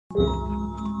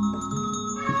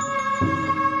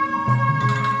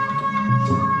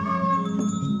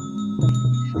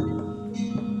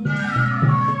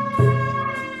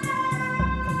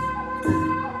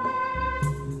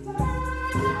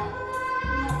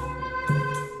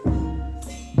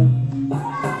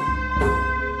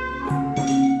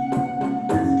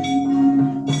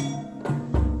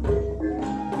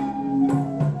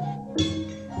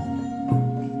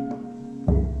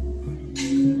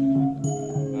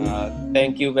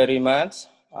Thank you very much.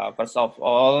 First of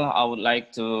all, I would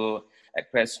like to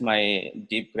express my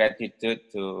deep gratitude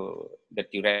to the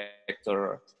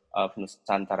director of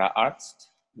Nusantara Arts,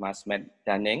 Mas Matt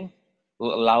Danning,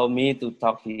 who allowed me to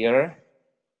talk here.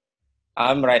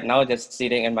 I'm right now just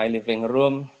sitting in my living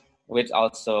room, which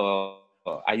also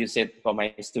I use it for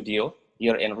my studio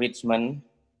here in Richmond,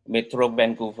 Metro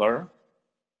Vancouver,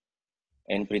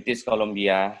 in British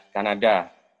Columbia,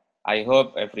 Canada. I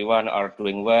hope everyone are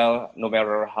doing well, no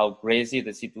matter how crazy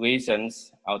the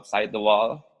situations outside the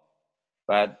wall.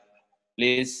 But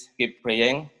please keep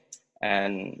praying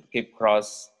and keep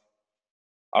cross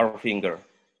our finger.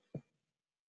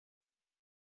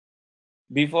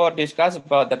 Before discuss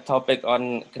about the topic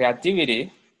on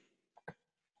creativity,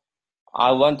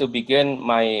 I want to begin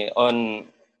my own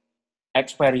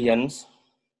experience,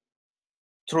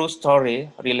 true story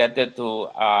related to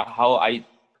how I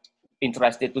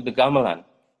interested to the gamelan.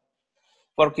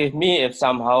 Forgive me if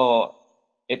somehow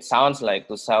it sounds like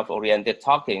to self-oriented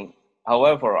talking.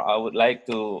 However, I would like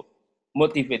to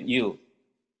motivate you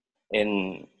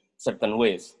in certain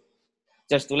ways.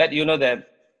 Just to let you know that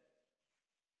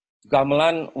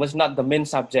gamelan was not the main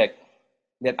subject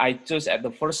that I chose at the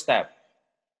first step.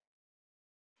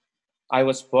 I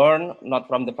was born not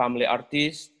from the family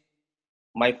artist.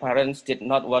 My parents did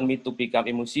not want me to become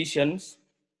a musician.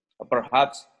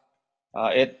 Perhaps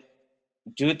it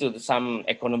due to some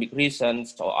economic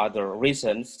reasons or other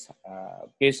reasons,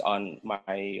 based on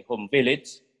my home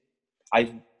village.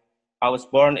 I, I was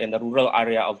born in the rural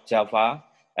area of Java,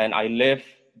 and I lived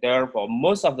there for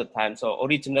most of the time. So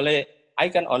originally, I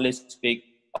can only speak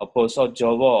Boso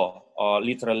Jawa, or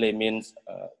literally means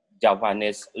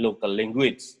Javanese local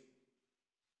language.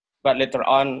 But later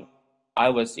on, I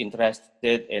was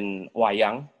interested in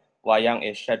wayang. Wayang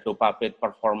is shadow puppet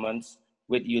performance,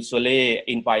 which usually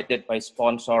invited by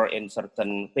sponsor in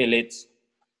certain village.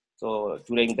 So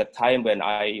during the time when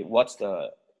I watched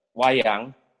the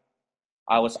wayang,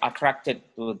 I was attracted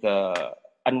to the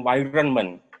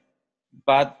environment,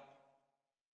 but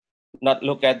not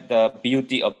look at the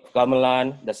beauty of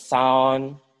gamelan, the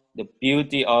sound, the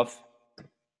beauty of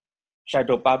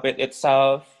shadow puppet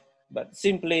itself, but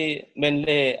simply,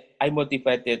 mainly, I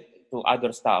motivated to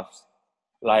other stuff,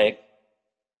 like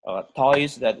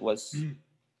toys that was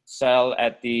sell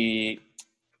at the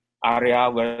area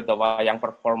where the wayang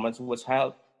performance was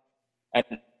held, and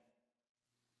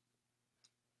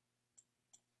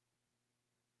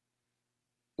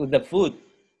to the food,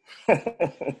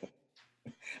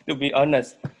 to be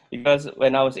honest, because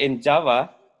when I was in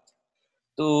Java,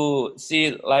 to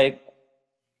see like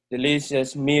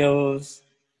delicious meals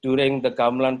during the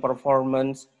gamelan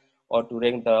performance or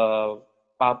during the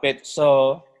puppet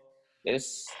show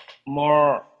is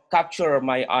more capture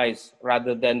my eyes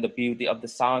rather than the beauty of the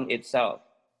sound itself.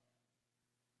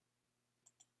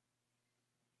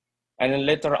 And then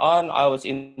later on, I was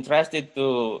interested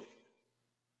to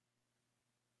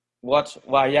watch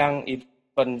wayang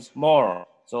even more.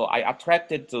 So I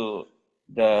attracted to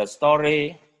the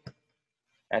story,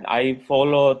 and I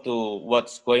follow to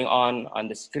what's going on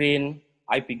the screen.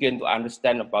 I begin to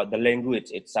understand about the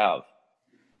language itself.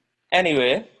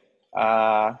 Anyway,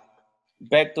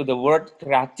 back to the word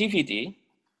creativity.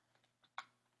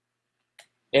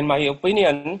 In my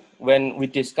opinion, when we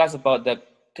discuss about the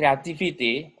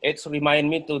creativity, it's remind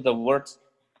me to the word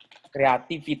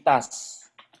kreativitas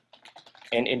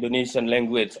in Indonesian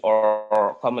language,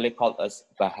 or commonly called as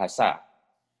bahasa.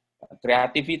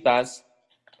 Kreativitas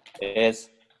is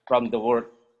from the word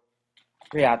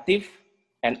creative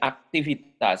and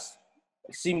activitas,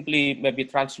 simply maybe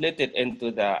translated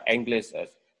into the English as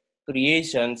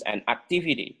creations and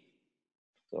activity.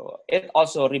 So it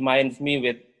also reminds me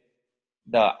with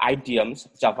the idioms,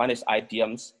 Javanese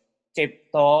idioms,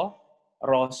 cipto,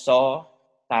 roso,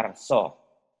 tarso.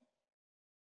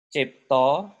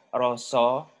 Cipto,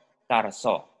 roso,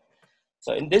 tarso.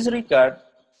 So in this regard,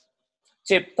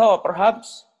 cipto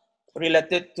perhaps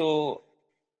related to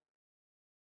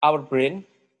our brain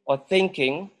or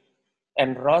thinking,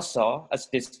 and roso, as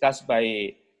discussed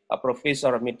by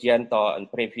Professor Midianto in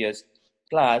previous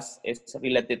class, is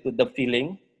related to the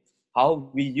feeling, how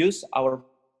we use our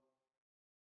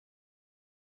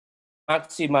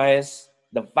maximize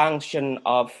the function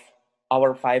of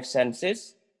our five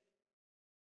senses.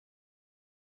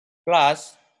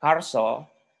 Plus, Karso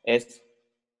is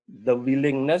the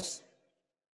willingness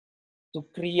to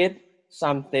create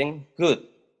something good.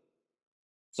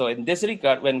 So in this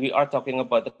regard, when we are talking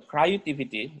about the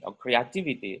creativity,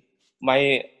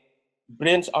 my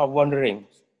brains are wandering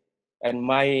and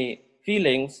my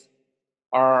feelings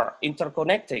are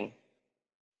interconnecting.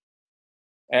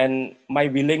 And my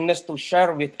willingness to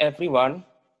share with everyone,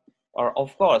 or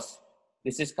of course,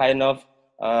 this is kind of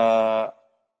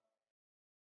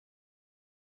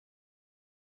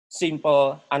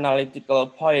simple analytical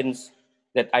points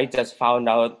that I just found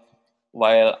out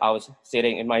while I was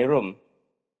sitting in my room.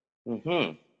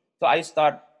 So I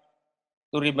start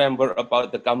to remember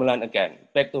about the gamelan again,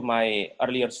 back to my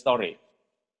earlier story.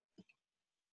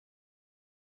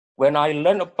 When I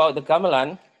learned about the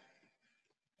gamelan,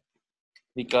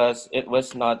 because it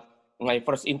was not my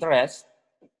first interest,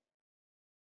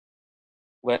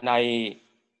 when I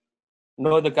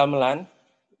know the gamelan,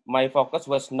 my focus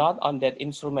was not on that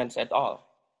instruments at all.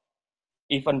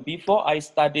 Even before I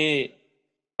studied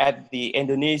at the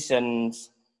Indonesian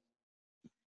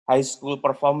High School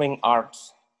Performing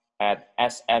Arts at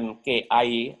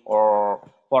SMKI, or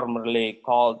formerly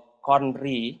called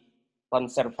KONRI,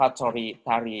 Conservatory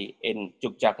Tari in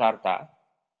Yogyakarta,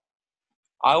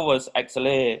 I was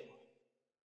actually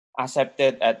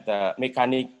accepted at the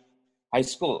mechanic high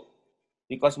school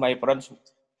because my parents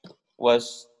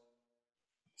was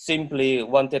simply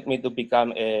wanted me to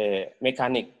become a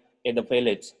mechanic in the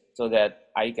village so that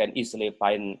I can easily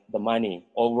find the money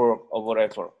or work or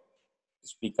whatever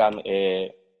to become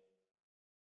a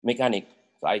mechanic,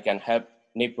 so I can help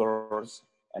neighbors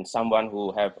and someone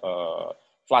who have a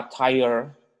flat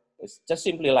tire. It's just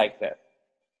simply like that.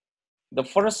 The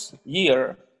first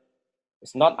year,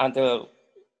 it's not until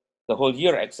the whole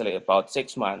year actually, about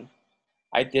 6 months,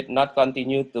 I did not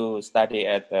continue to study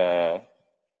at the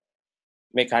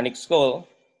mechanic school,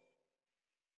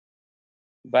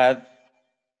 but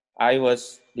I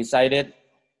was decided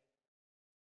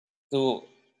to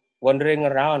wandering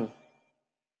around.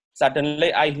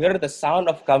 Suddenly I hear the sound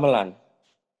of gamelan.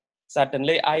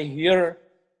 Suddenly I hear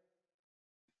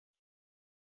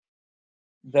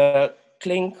the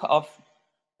clink of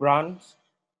bronze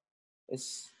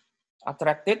is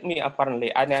attracted me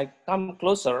apparently, and I come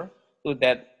closer to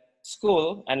that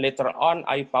school, and later on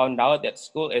I found out that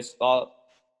school is called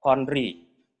Konri.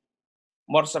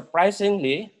 More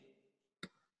surprisingly,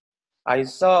 I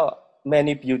saw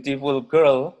many beautiful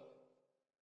girls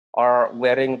are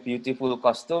wearing beautiful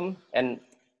costume and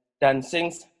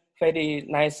dancing very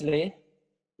nicely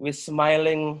with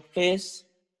smiling face.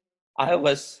 I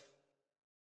was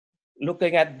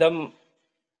looking at them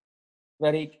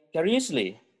very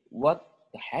curiously. What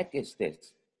the heck is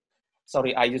this?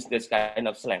 Sorry, I use this kind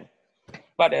of slang.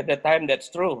 But at the time, that's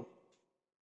true.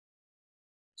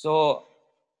 So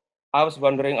I was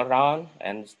wandering around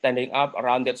and standing up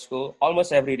around that school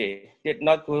almost every day. Did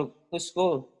not go to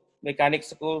school, mechanic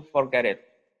school, forget it.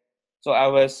 So I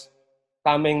was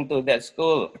coming to that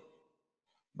school,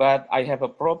 but I have a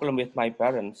problem with my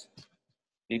parents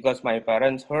because my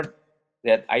parents heard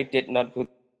that I did not go.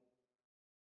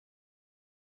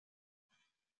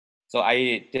 So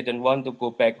I didn't want to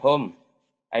go back home.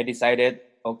 I decided,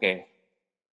 okay,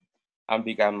 I'll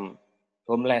become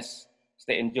homeless,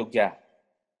 stay in Jogja,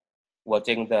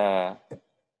 watching the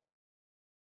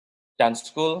dance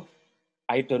school.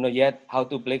 I don't know yet how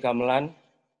to play gamelan.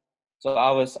 So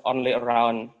I was only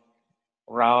around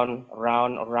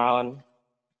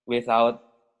without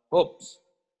hopes.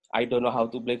 I don't know how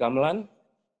to play gamelan.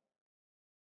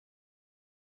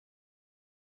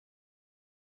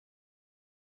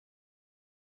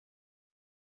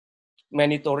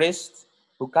 Many tourists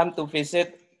who come to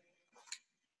visit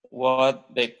what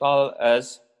they call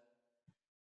as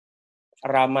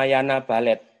Ramayana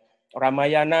Ballet.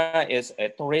 Ramayana is a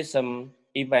tourism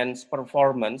events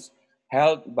performance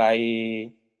held by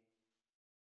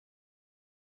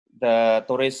the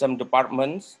tourism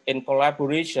departments in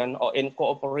collaboration or in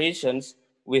cooperations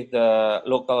with the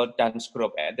local dance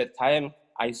group. At the time,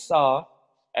 I saw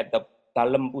at the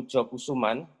Dalam Pujo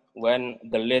Kusuman when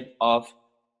the lead of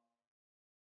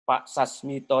Pak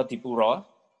Sasmito Dipuro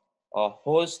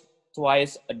host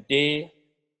twice a day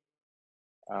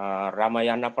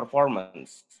Ramayana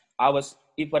performance. I was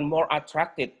even more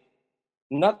attracted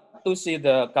not to see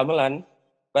the gamelan,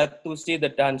 but to see the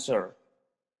dancer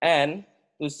and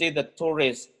to see the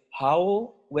tourists,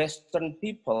 how Western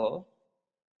people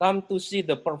come to see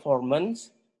the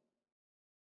performance.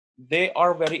 They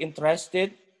are very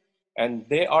interested and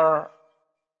they are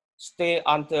stay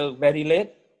until very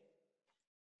late.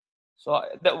 So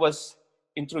that was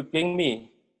intriguing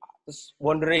me. Just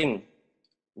wondering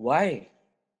why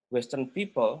Western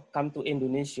people come to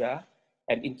Indonesia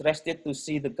and interested to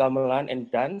see the gamelan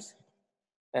and dance,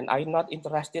 and I'm not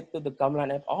interested to the gamelan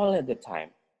at all at the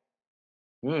time.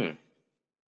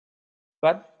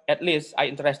 But at least I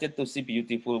interested to see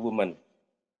beautiful women,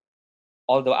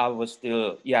 although I was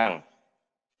still young.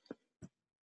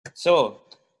 So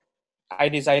I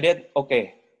decided,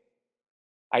 okay,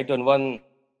 I don't want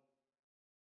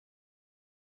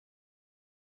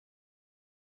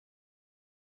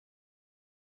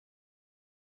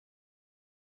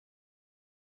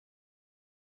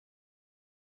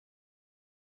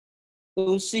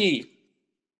to see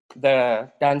the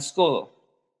dance school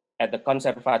at the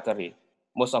conservatory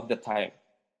most of the time.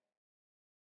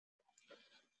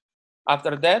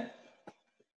 After that,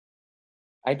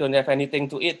 I don't have anything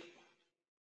to eat.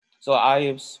 So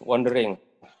I was wondering,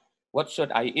 what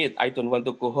should I eat? I don't want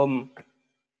to go home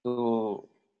to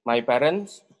my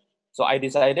parents. So I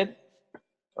decided,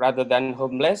 rather than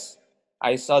homeless,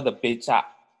 I saw the beca.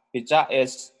 Beca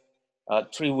is a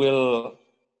three-wheel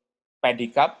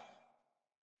pedicab.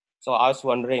 So I was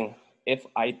wondering, if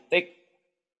I take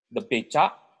the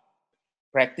beca,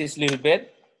 practice a little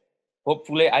bit,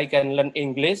 hopefully I can learn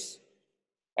English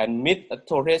and meet a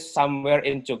tourist somewhere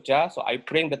in Jogja. So I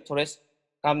bring the tourist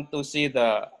come to see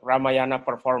the Ramayana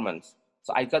performance.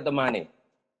 So I got the money.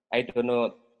 I don't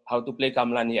know how to play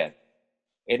gamelan yet.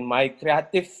 In my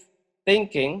creative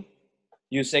thinking,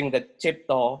 using the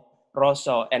cipto,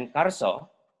 roso, and karso,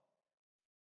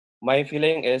 my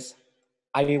feeling is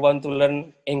I want to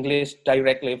learn English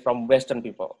directly from Western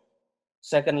people.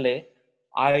 Secondly,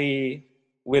 I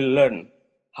will learn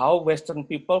how Western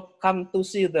people come to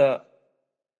see the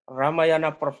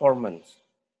Ramayana performance.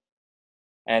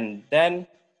 And then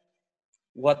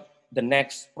what the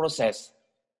next process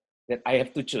that I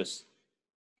have to choose,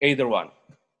 either one.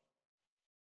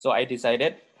 So I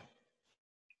decided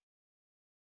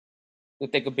to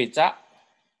take a beca,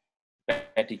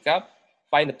 pedicab,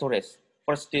 find a tourist.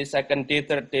 First day, second day,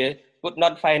 third day, could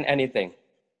not find anything.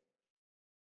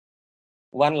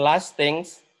 One last thing,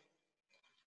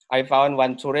 I found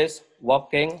one tourist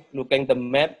walking, looking the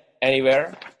map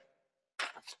anywhere,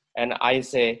 and I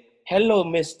say, "Hello,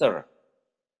 mister."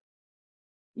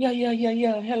 Yeah,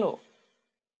 hello.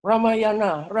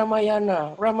 Ramayana,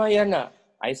 Ramayana, Ramayana.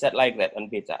 I said like that on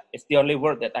beca. It's the only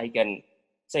word that I can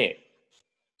say.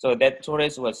 So that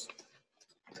tourist was,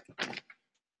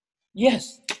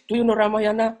 yes, do you know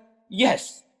Ramayana?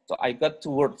 Yes. So I got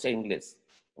two words in English,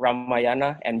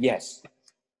 Ramayana and yes.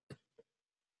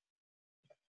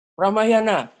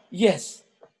 Ramayana, yes.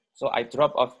 So I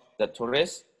dropped off the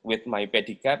tourist with my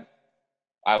pedicab.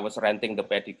 I was renting the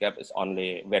pedicab, is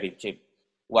only very cheap.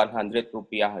 100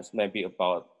 rupiah is maybe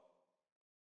about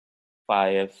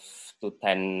 5 to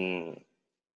 10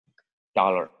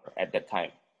 dollar at that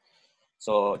time.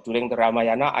 So during the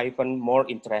Ramayana, I even more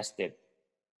interested.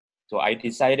 So I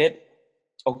decided,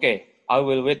 okay, I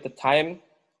will wait the time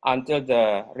until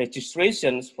the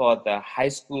registrations for the high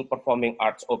school performing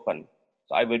arts open.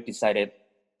 So I will decided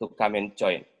to come and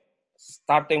join.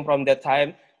 Starting from that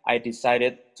time, I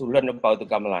decided to learn about the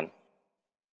gamelan.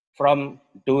 From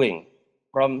doing,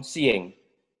 from seeing,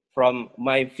 from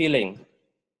my feeling.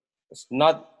 It's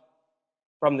not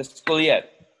from the school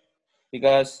yet,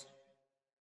 because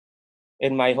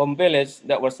in my home village,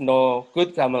 there was no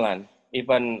good gamelan.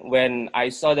 Even when I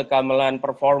saw the gamelan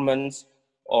performance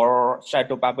or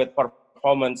shadow puppet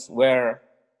performance where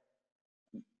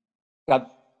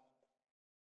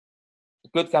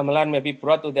good gamelan may be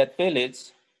brought to that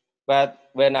village, but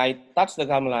when I touch the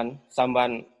gamelan,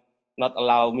 someone not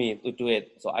allow me to do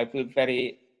it. So I feel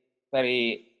very,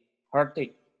 very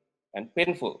hurting and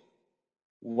painful.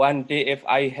 One day, if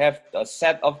I have a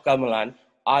set of gamelan,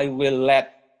 I will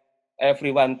let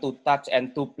everyone to touch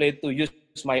and to play, to use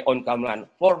my own gamelan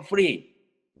for free.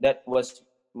 That was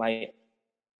my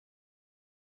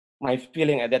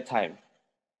feeling at that time.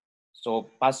 So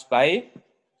pass by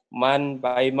month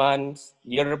by month,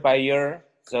 year by year.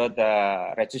 So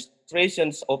the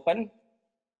registrations open.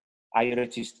 I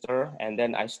register and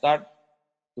then I start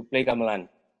to play gamelan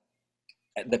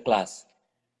at the class.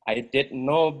 I did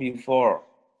know before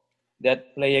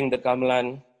that playing the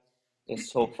gamelan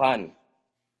is so fun.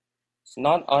 It's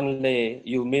not only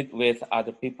you meet with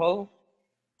other people,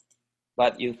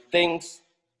 but you think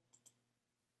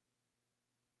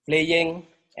playing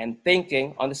and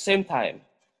thinking on the same time.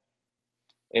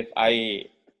 If I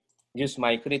use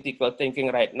my critical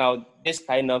thinking right now, this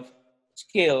kind of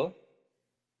skill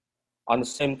on the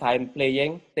same time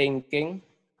playing, thinking,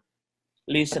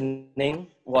 listening,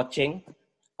 watching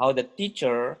how the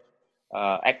teacher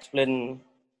explained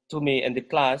to me in the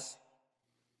class.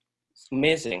 It's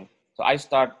amazing. So I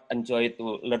start enjoy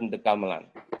to learn the gamelan.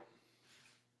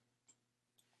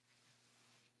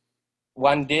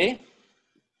 One day,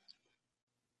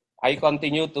 I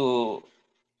continue to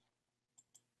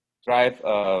drive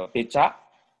a beca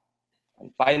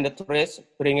and find the tourists,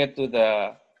 bring it to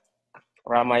the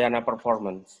Ramayana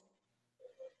performance.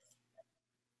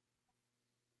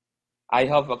 I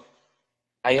have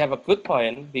a good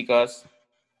point because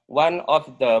one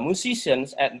of the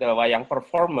musicians at the wayang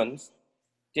performance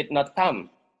did not come.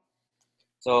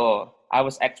 So I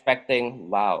was expecting,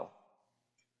 wow,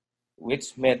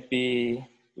 which may be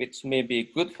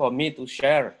good for me to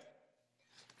share.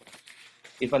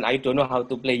 Even I don't know how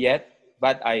to play yet,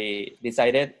 but I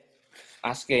decided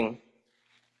asking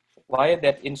why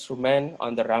that instrument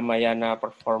on the Ramayana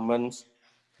performance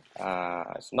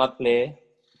is not play,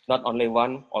 not only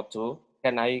one or two.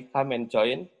 Can I come and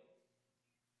join?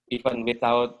 Even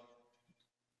without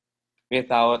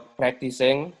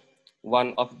practicing,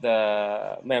 one of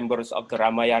the members of the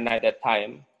Ramayana at that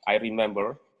time, I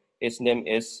remember, his name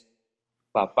is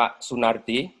Bapak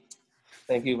Sunardi.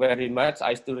 Thank you very much.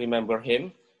 I still remember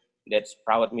him. That's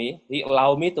proud me. He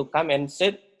allowed me to come and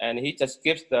sit, and he just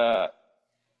gives the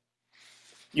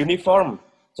uniform.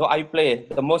 So I play.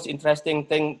 The most interesting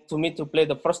thing to me to play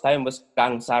the first time was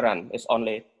Gangsaran. It's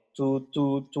only two,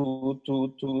 two, two,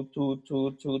 two, two, two,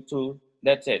 two, two, two.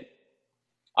 That's it.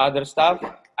 Other stuff,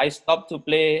 I stopped to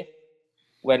play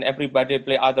when everybody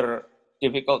play other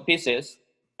difficult pieces.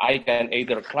 I can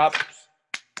either clap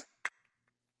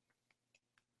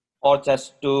or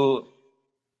just do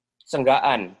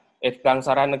senggaan. If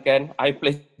Gangsaran again, I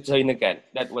play join again.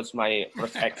 That was my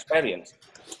first experience.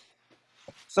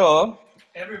 So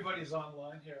everybody's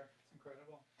online here. It's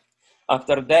incredible.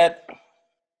 After that,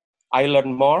 I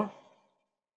learned more.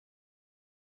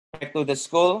 Back to the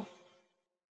school,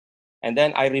 and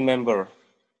then I remember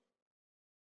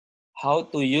how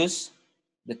to use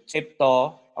the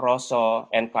Cipto, Roso,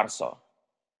 and Karso.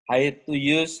 I had to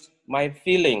use my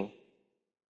feeling,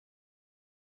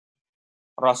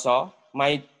 Roso,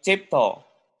 my Cipto,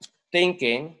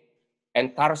 thinking,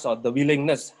 and Karso, the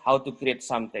willingness how to create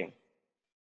something.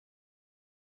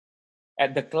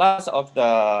 At the class of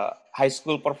the high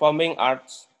school performing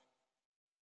arts,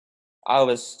 I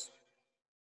was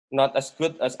not as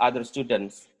good as other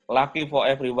students. Lucky for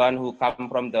everyone who come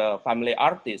from the family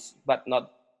artists, but not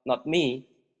me,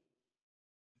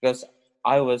 because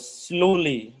I was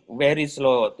very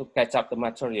slow to catch up the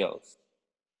materials.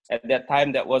 At that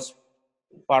time, that was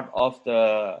part of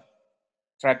the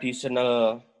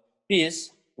traditional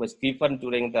piece was given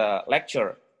during the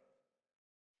lecture.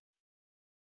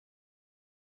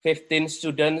 15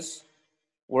 students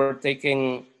were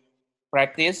taking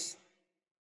practice.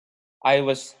 I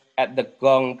was at the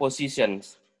gong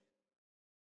positions.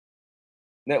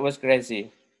 That was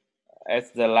crazy.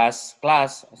 As the last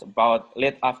class, about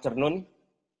late afternoon,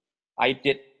 I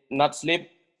did not sleep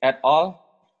at all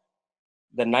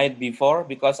the night before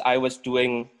because I was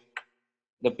doing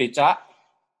the beca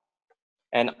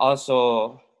and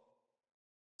also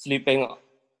sleeping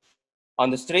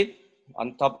on the street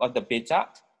on top of the beca.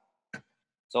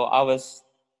 So I was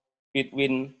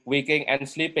between waking and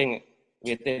sleeping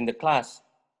within the class.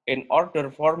 In order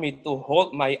for me to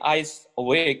hold my eyes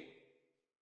awake,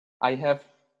 I have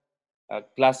a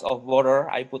glass of water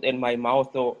I put in my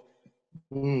mouth so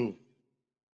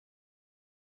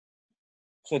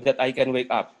that I can wake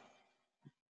up.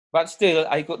 But still,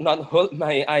 I could not hold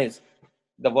my eyes.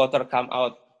 The water come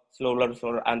out slower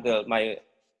until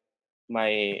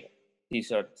my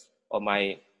t-shirt or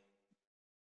my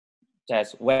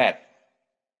chest wet.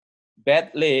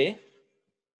 Badly,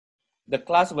 the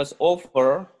class was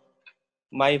over.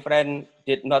 My friend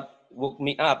did not woke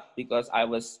me up because I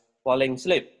was falling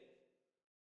asleep.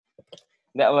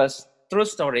 That was true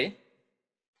story.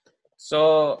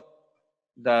 So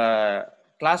the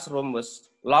classroom was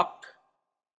locked.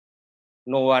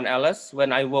 No one else.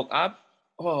 When I woke up,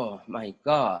 oh my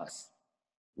gosh,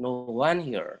 no one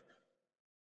here.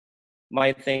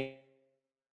 My thing.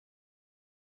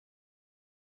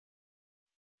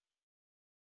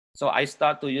 So I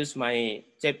start to use my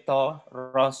Cipto,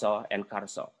 Roso, and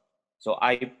Karso. So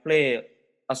I play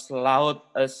as loud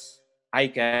as I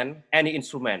can, any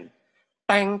instrument.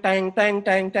 Tang, tang, tang,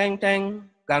 tang, tang, tang.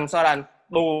 Gangsaran.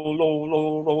 Do, do, do,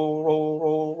 do, do,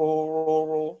 do, do,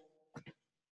 do.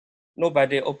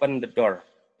 Nobody opened the door.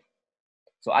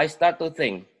 So I start to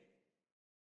think,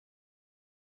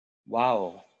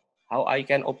 wow, how I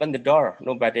can open the door?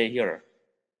 Nobody here.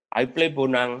 I play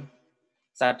bonang,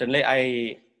 suddenly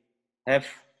I have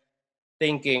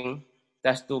thinking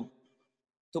just to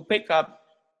pick up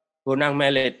Bonang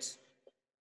mallet.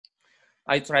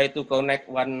 I try to connect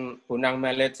one Bonang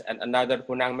mallet and another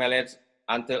Bonang mallet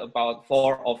until about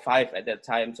 4 or 5 at that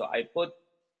time. So I put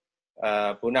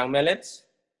Bonang mallets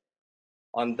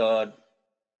on the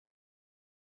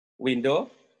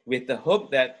window with the hope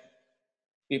that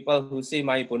people who see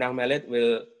my Bonang mallet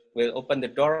will open the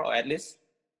door, or at least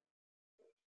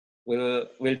will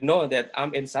know that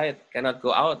I'm inside, cannot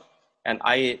go out. And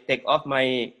I take off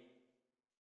my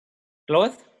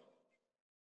clothes.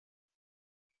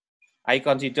 I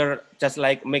consider just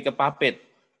like make a puppet.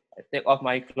 I take off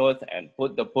my clothes and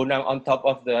put the Bonang on top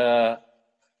of the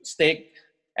stick,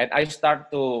 and I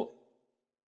start to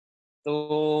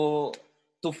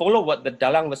follow what the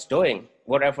dalang was doing,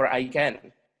 whatever I can.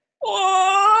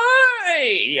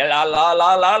 Oi! La la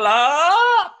la la la!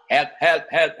 Help! Help!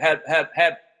 Help! Help! Help!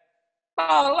 Help!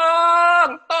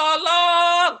 Tolong!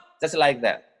 Tolong! Just like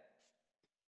that.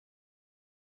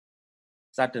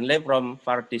 Suddenly, from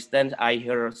far distance, I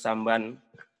hear someone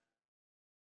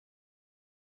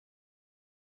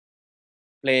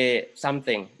play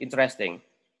something interesting.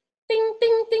 Ting,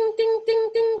 ting, ting, ting, ting,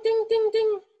 ting, ting, ting,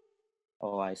 ting.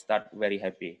 Oh, I start very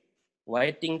happy.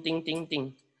 Why ting, ting, ting,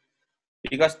 ting?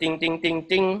 Because ting, ting, ting,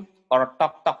 ting, or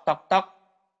tok, tok, tok, tok,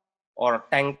 or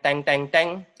tang, tang, tang,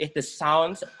 tang is the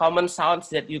sounds, common sounds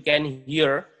that you can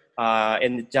hear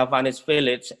in the Javanese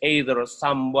village, either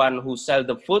someone who sells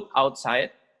the food outside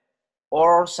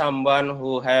or someone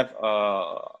who have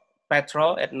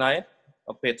petrol at night,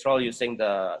 or petrol using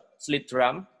the slit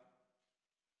drum.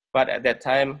 But at that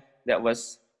time, there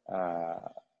was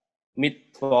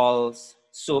meatballs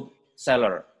soup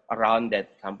seller around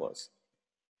that campus.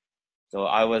 So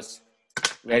I was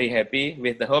very happy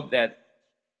with the hope that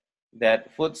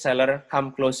that food seller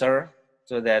come closer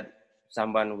so that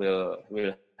someone will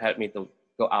help me to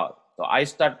go out. So I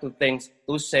start to think,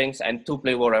 to sing and to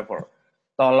play whatever.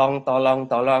 Tolong, tolong,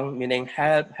 tolong, meaning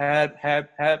help, help, help,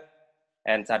 help.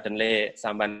 And suddenly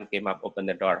someone came up, opened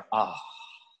the door. Ah,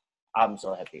 I'm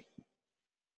so happy.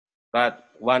 But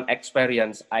one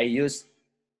experience, I use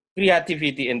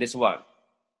creativity in this one.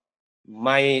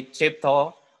 My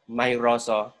cipto, my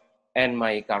roso, and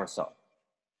my karso.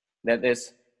 That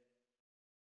is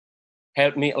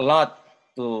helped me a lot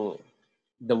to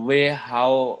the way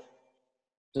how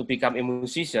to become a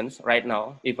musician right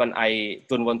now. Even I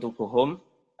don't want to go home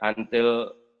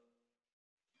until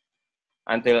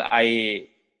I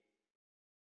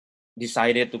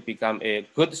decided to become a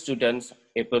good student,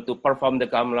 able to perform the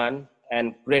gamelan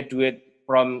and graduate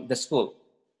from the school.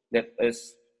 That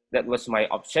was my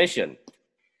obsession.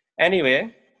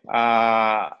 Anyway,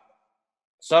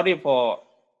 sorry for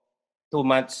too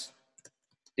much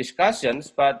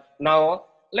discussions, but now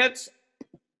let's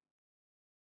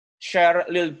share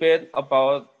a little bit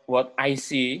about what I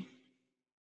see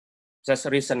just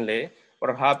recently.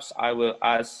 Perhaps I will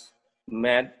ask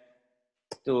Matt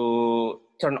to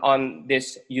turn on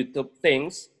this YouTube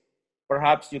things.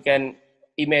 Perhaps you can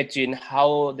imagine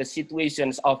how the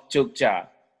situations of Jogja,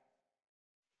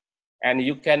 and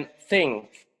you can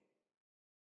think,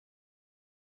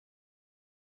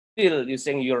 feel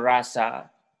using your rasa,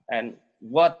 and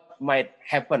what might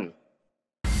happen.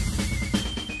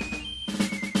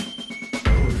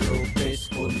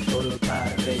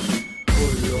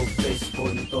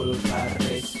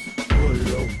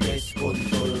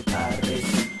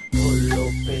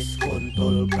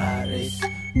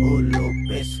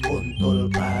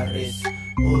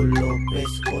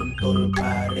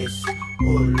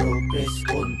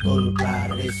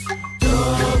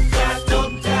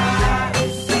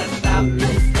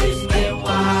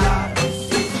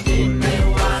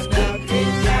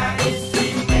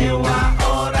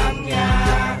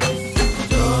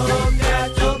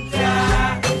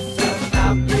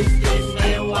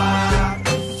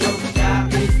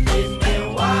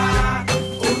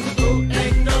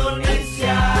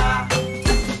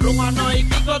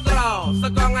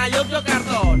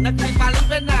 Negeri paling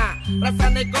benak,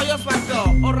 rasane koyo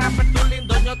swarga, ora peduli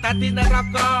donya dadi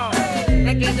neraka.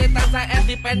 Nek kene tansah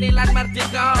independen lan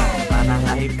merdeka. Tanah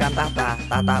lahirkan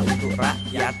tata untuk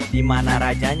rakyat, di mana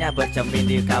rajanya bercermin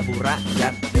di kabur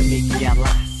rakyat.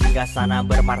 Demikianlah singgasana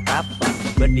bermartabat,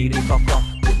 berdiri kokoh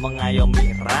untuk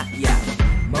mengayomi rakyat.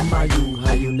 Memayu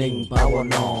hayuning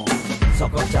bawono,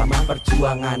 soko zaman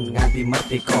perjuangan nganti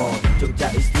merdeka. Jogja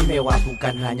istimewa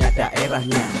bukan hanya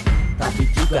daerahnya, tapi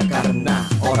juga karena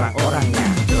orang-orangnya.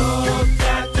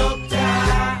 Jogja, Jogja,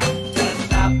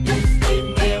 tetap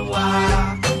istimewa.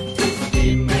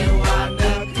 Istimewa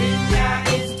negerinya,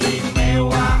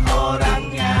 istimewa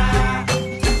orangnya.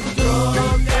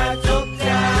 Jogja,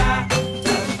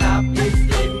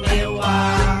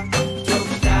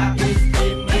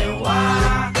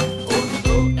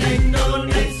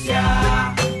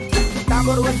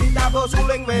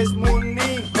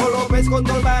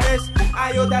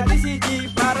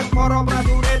 para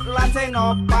prajurit lan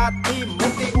senopati,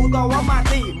 mukti utawa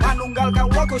mati manunggal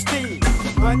kawula Gusti.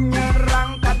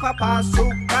 Menyerang tanpa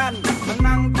pasukan,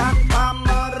 menang tanpa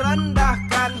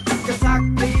merendahkan,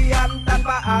 kesaktian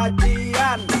tanpa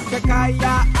ajian,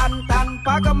 kekayaan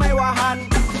tanpa kemewahan,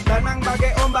 tenang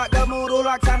bagai ombak gemuruh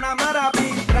laksana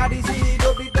Merapi, tradisi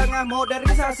hidup di tengah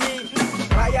modernisasi,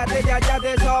 rakyat dijajah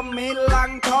desa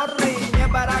milang tori,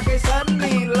 nyebarake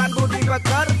seni lan budi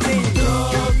pekerti.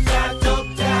 Jogja,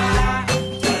 Jogja,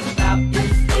 tetap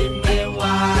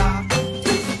istimewa,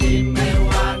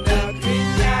 istimewa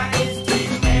negerinya,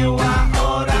 istimewa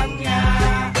orangnya.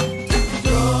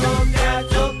 Jogja,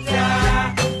 Jogja,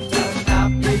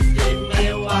 tetap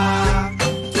istimewa,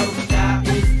 Jogja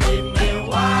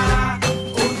istimewa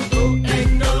untuk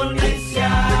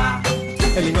Indonesia.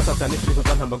 Elingo sabdane Sri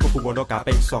Sultan Hamengkubuwono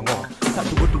kaping 9. Sak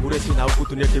dhuwur-dhuwure sinau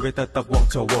kudune dhewe tetep wong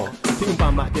Jawa.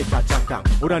 Diumpamake kacang kang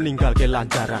ora ninggalke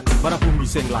lancaran, marang bumi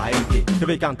sing lairke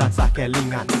dhewe kang tansah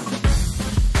kelingan.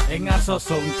 Ing ngarsa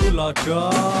sung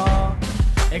tulodo,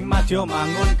 ing madya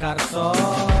mangun karso,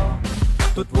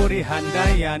 tutwuri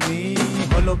handayani,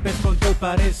 holopes konco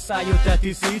baris ayo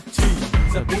dadi siji.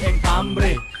 Sepi ing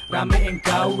pamrih, rame ing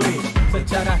gawe,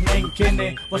 sejarah ning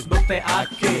kene wis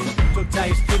mbuktekake. Jogja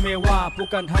istimewa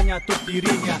bukan hanya untuk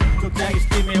dirinya, Jogja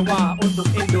istimewa untuk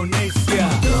Indonesia.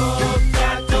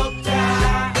 Jogja, Jogja,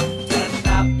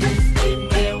 tetap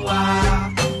istimewa,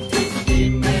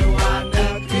 istimewa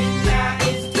negerinya,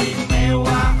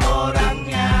 istimewa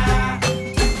orangnya.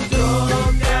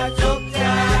 Jogja,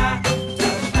 Jogja,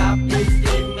 tetap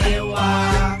istimewa,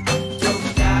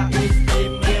 Jogja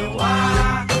istimewa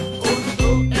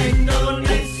untuk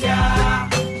Indonesia.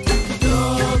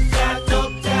 Jogja,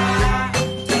 Jogja,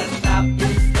 tetap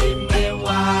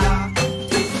istimewa,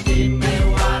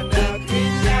 istimewa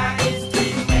negerinya,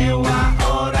 istimewa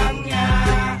orangnya.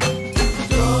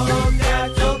 Jogja,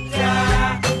 Jogja,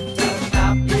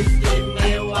 tetap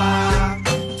istimewa,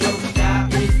 Jogja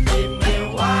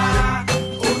istimewa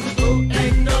untuk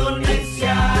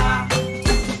Indonesia.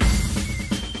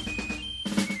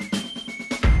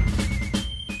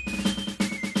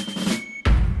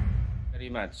 Very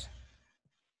much.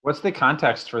 What's the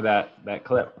context for that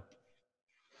clip?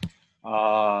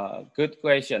 Good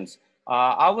questions.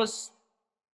 I was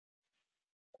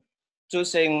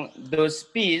choosing those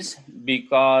pieces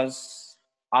because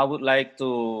I would like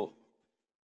to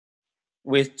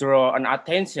withdraw an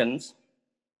attention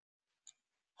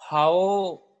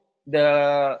how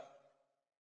the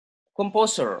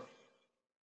composer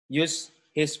use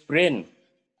his brain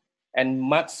and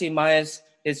maximize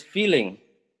his feeling,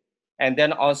 and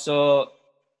then also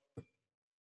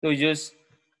to use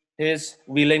his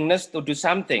willingness to do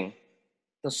something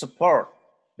to support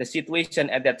the situation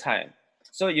at that time.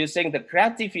 So using the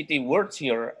creativity words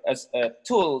here as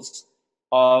tools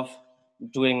of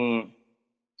doing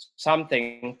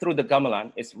something through the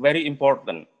gamelan is very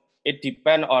important. It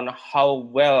depends on how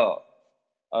well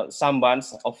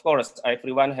someone's, of course,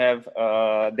 everyone have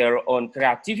their own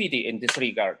creativity in this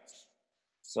regard.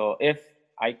 So if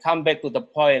I come back to the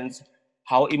point,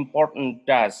 how important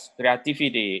does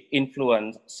creativity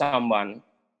influence someone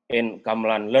in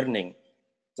gamelan learning?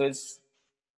 So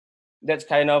that's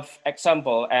kind of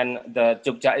example, and the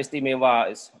Jogja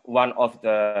Istimewa is one of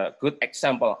the good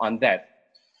example on that.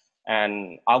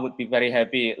 And I would be very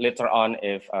happy later on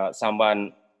if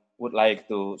someone would like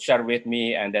to share with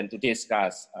me and then to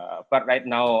discuss. But right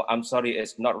now, I'm sorry,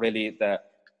 it's not really the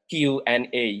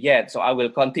Q&A yet, so I will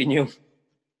continue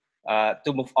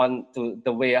to move on to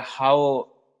the way how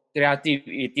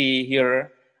creativity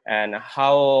here and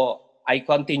how I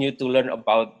continue to learn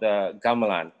about the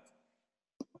gamelan.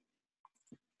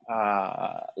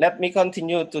 Let me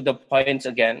continue to the points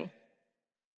again.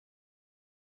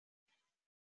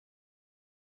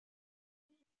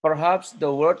 Perhaps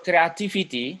the word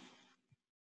creativity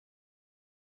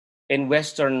in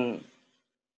Western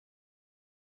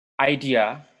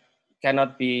idea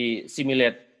cannot be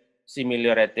simulated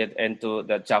into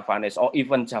the Javanese or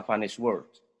even Javanese word,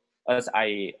 as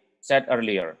I said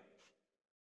earlier.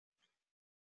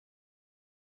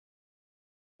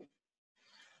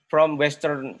 From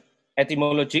Western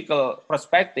etymological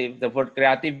perspective, the word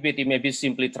creativity may be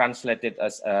simply translated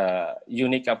as a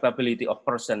unique capability of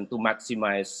person to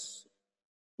maximize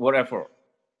whatever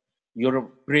your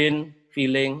brain,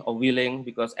 feeling, or willing,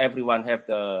 because everyone have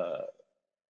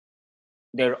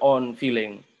their own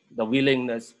feeling, the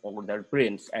willingness or their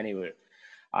brains anyway.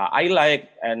 I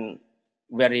like and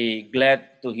very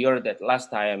glad to hear that last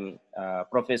time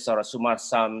Professor Sumar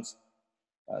Sams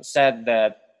said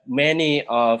that many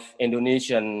of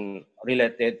Indonesian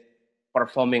related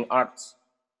performing arts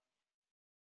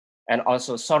and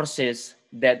also sources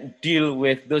that deal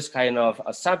with those kind of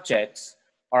subjects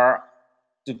are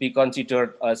to be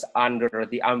considered as under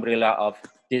the umbrella of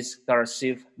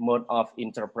discursive mode of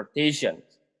interpretation.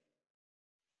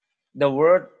 The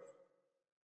word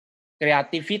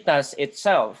creativitas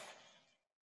itself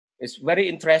is very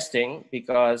interesting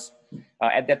because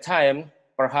at that time,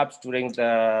 perhaps during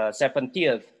the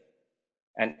 70th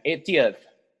and 80th,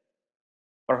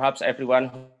 perhaps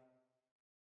everyone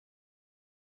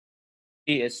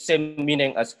is same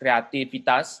meaning as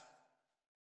creativitas,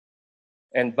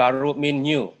 and baru mean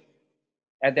new.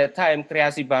 At that time,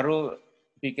 kreasi baru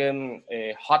became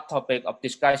a hot topic of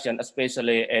discussion,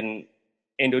 especially in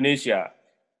Indonesia,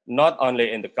 not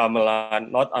only in the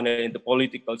Gamelan, not only in the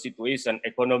political situation,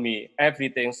 economy,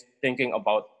 everything's thinking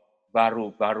about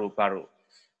baru.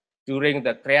 During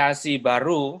the kreasi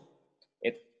baru,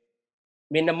 it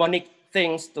mnemonic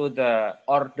things to the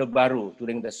Orde Baru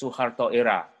during the Suharto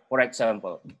era. For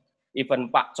example, even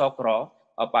Pak Cokro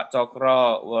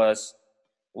was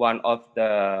one of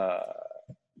the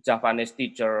Javanese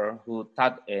teacher who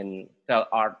taught in Tel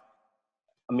Art,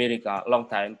 America, long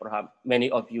time. Perhaps many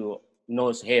of you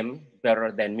knows him better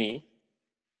than me.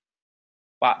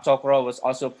 Pak Cokro was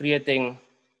also creating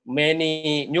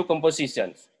many new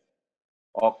compositions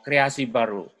or kreasi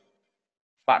baru.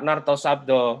 Pak Narto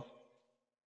Sabdo,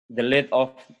 the late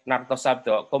of Narto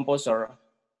Sabdo, composer,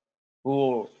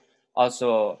 who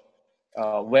also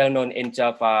well known in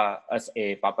Java as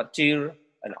a puppeteer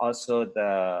and also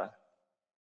the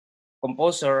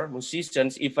composer,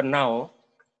 musicians, even now,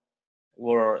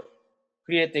 were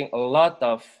creating a lot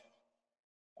of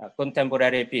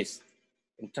contemporary piece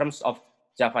in terms of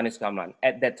Javanese gamelan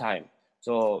at that time.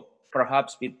 So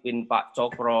perhaps between Pak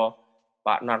Cokro,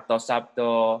 Pak Narto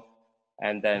Sabdo,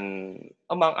 and then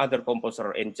among other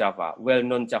composer in Java,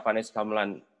 well-known Javanese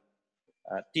gamelan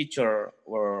teacher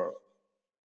were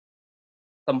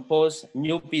compose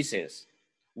new pieces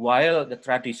while the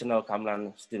traditional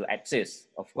gamelan still exists,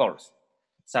 of course,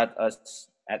 such as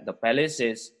at the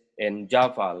palaces in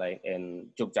Java, like in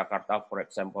Yogyakarta, for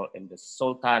example, in the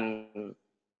Sultan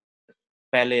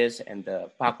Palace and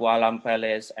the Pakualam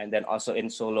Palace, and then also in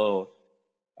Solo,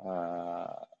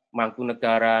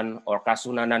 Mangkunegaran or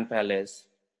Kasunanan Palace.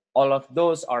 All of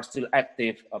those are still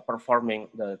active performing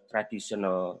the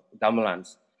traditional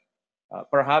gamelans.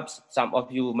 Perhaps some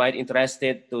of you might be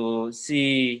interested to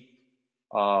see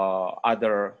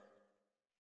other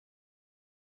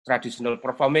traditional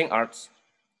performing arts.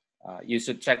 You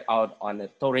should check out on the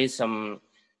tourism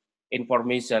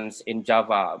informations in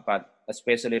Java, but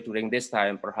especially during this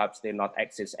time, perhaps they not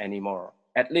exist anymore.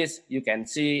 At least you can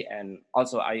see, and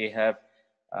also I have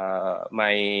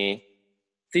my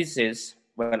thesis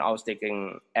when I was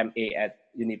taking MA at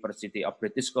University of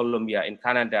British Columbia in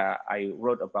Canada. I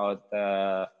wrote about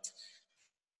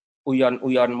Uyon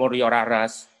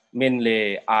Morioraras.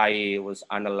 Mainly, I was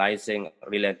analyzing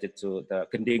related to the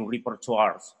Gending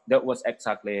repertoires. That was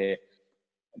exactly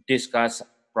discussed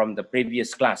from the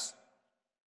previous class.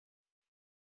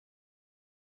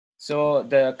 So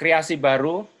the kreasi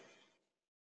baru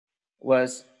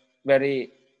was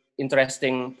very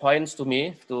interesting points to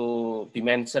me to be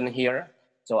mentioned here.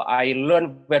 So I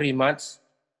learned very much,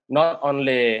 not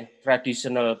only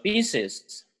traditional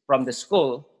pieces from the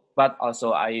school, but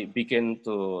also I began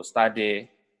to study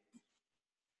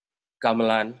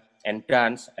gamelan and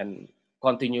dance and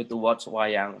continue to watch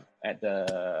wayang at the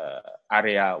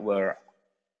area where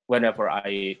whenever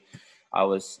I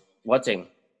was watching.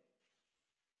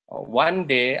 One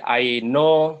day I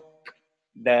know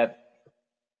that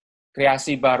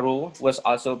kreasi baru was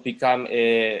also become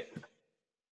a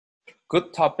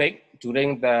good topic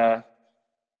during the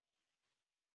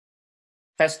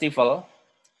festival,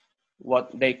 what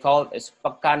they call is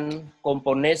Pekan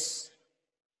Komponis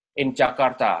in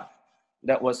Jakarta,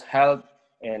 that was held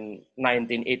in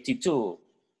 1982.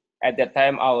 At that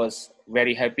time, I was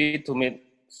very happy to meet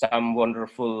some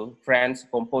wonderful friends,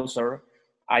 composer.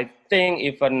 I think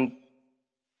even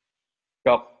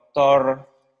Dr.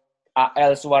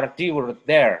 A.L. Suwardi were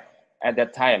there at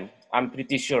that time. I'm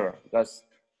pretty sure, because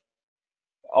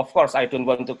of course I don't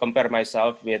want to compare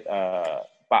myself with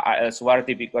Pak A.L.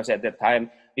 Suwardi, because at that time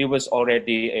he was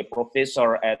already a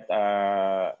professor at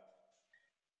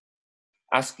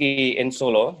ASKI in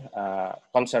Solo,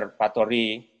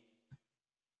 Conservatory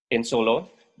in Solo,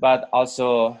 but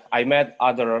also I met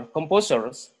other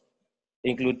composers,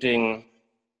 including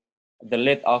the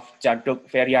late of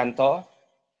Jaduk Ferianto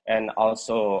and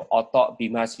also Oto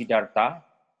Bima Siddhartha,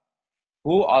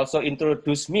 who also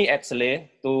introduced me actually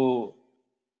to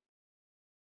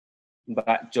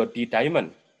Mbak Jody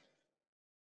Diamond.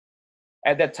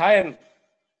 At that time,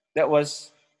 that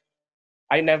was,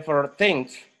 I never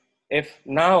think if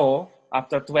now,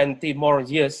 after 20 more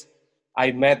years,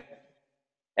 I met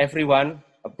everyone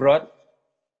abroad,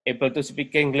 able to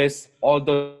speak English,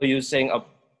 although using a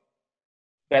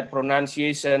bad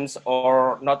pronunciations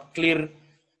or not clear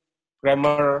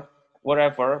grammar,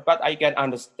 whatever, but I can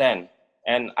understand.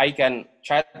 And I can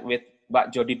chat with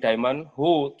Mbak Jody Diamond,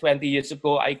 who 20 years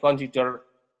ago I consider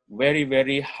very,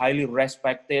 very highly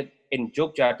respected in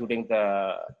Jogja during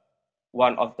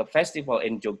one of the festival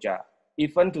in Jogja.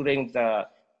 Even during the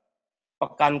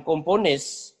Pekan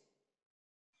Komponis,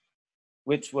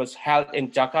 which was held in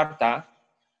Jakarta,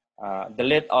 the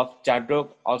late of Jadok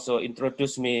also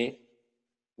introduced me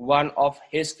one of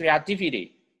his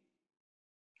creativity.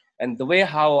 And the way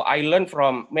how I learned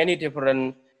from many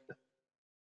different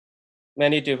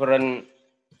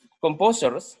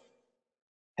composers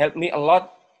helped me a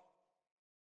lot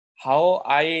how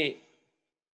I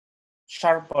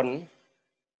sharpen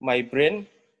my brain,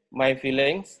 my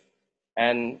feelings,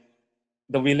 and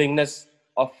the willingness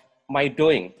of my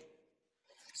doing.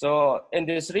 So in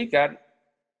this regard,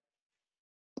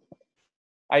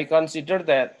 I consider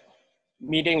that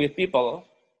meeting with people,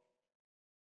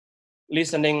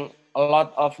 listening a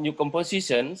lot of new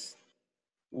compositions,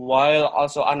 while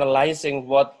also analyzing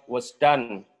what was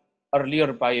done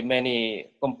earlier by many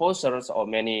composers or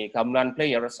many gamelan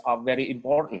players are very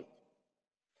important.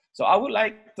 So I would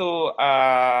like to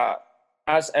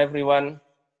ask everyone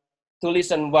to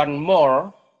listen one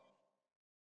more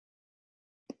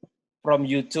from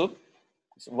YouTube.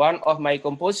 It's one of my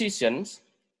compositions.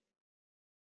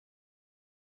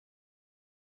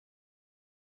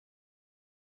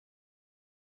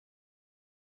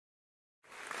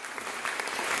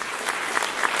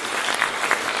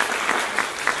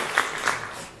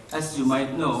 As you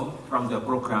might know from the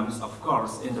programs, of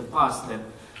course, in the past, that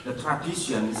the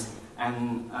traditions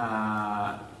and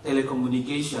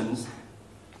telecommunications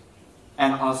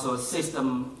and also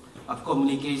system of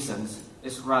communications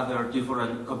is rather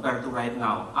different compared to right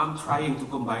now. I'm trying to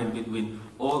combine between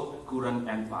old, current,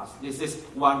 and past. This is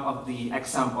one of the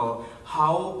example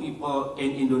how people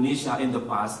in Indonesia in the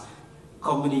past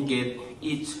communicate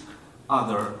each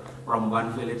other from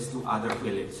one village to other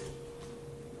village.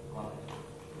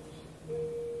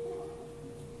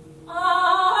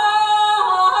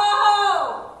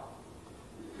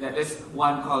 That is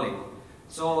one calling.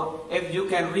 So if you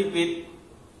can repeat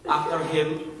after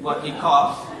him what he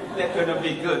calls, that's gonna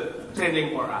be good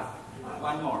training for us.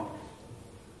 One more.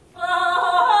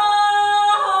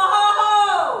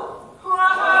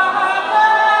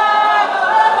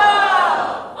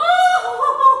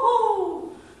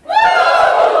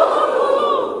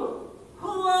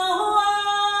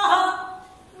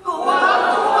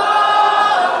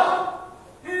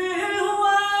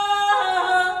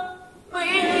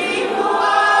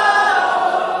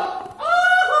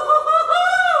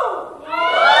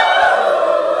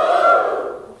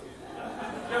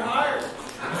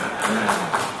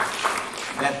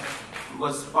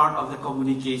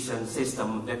 Communication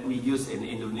system that we use in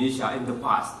Indonesia in the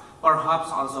past, perhaps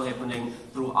also happening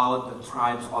throughout the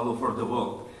tribes all over the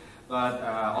world. But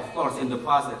of course, in the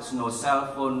past, there's no cell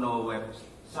phone, no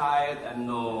website, and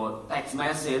no text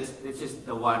message. This is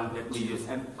the one that we use.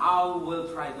 And I will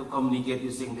try to communicate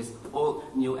using this old,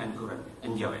 new, and current.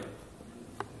 Enjoy it.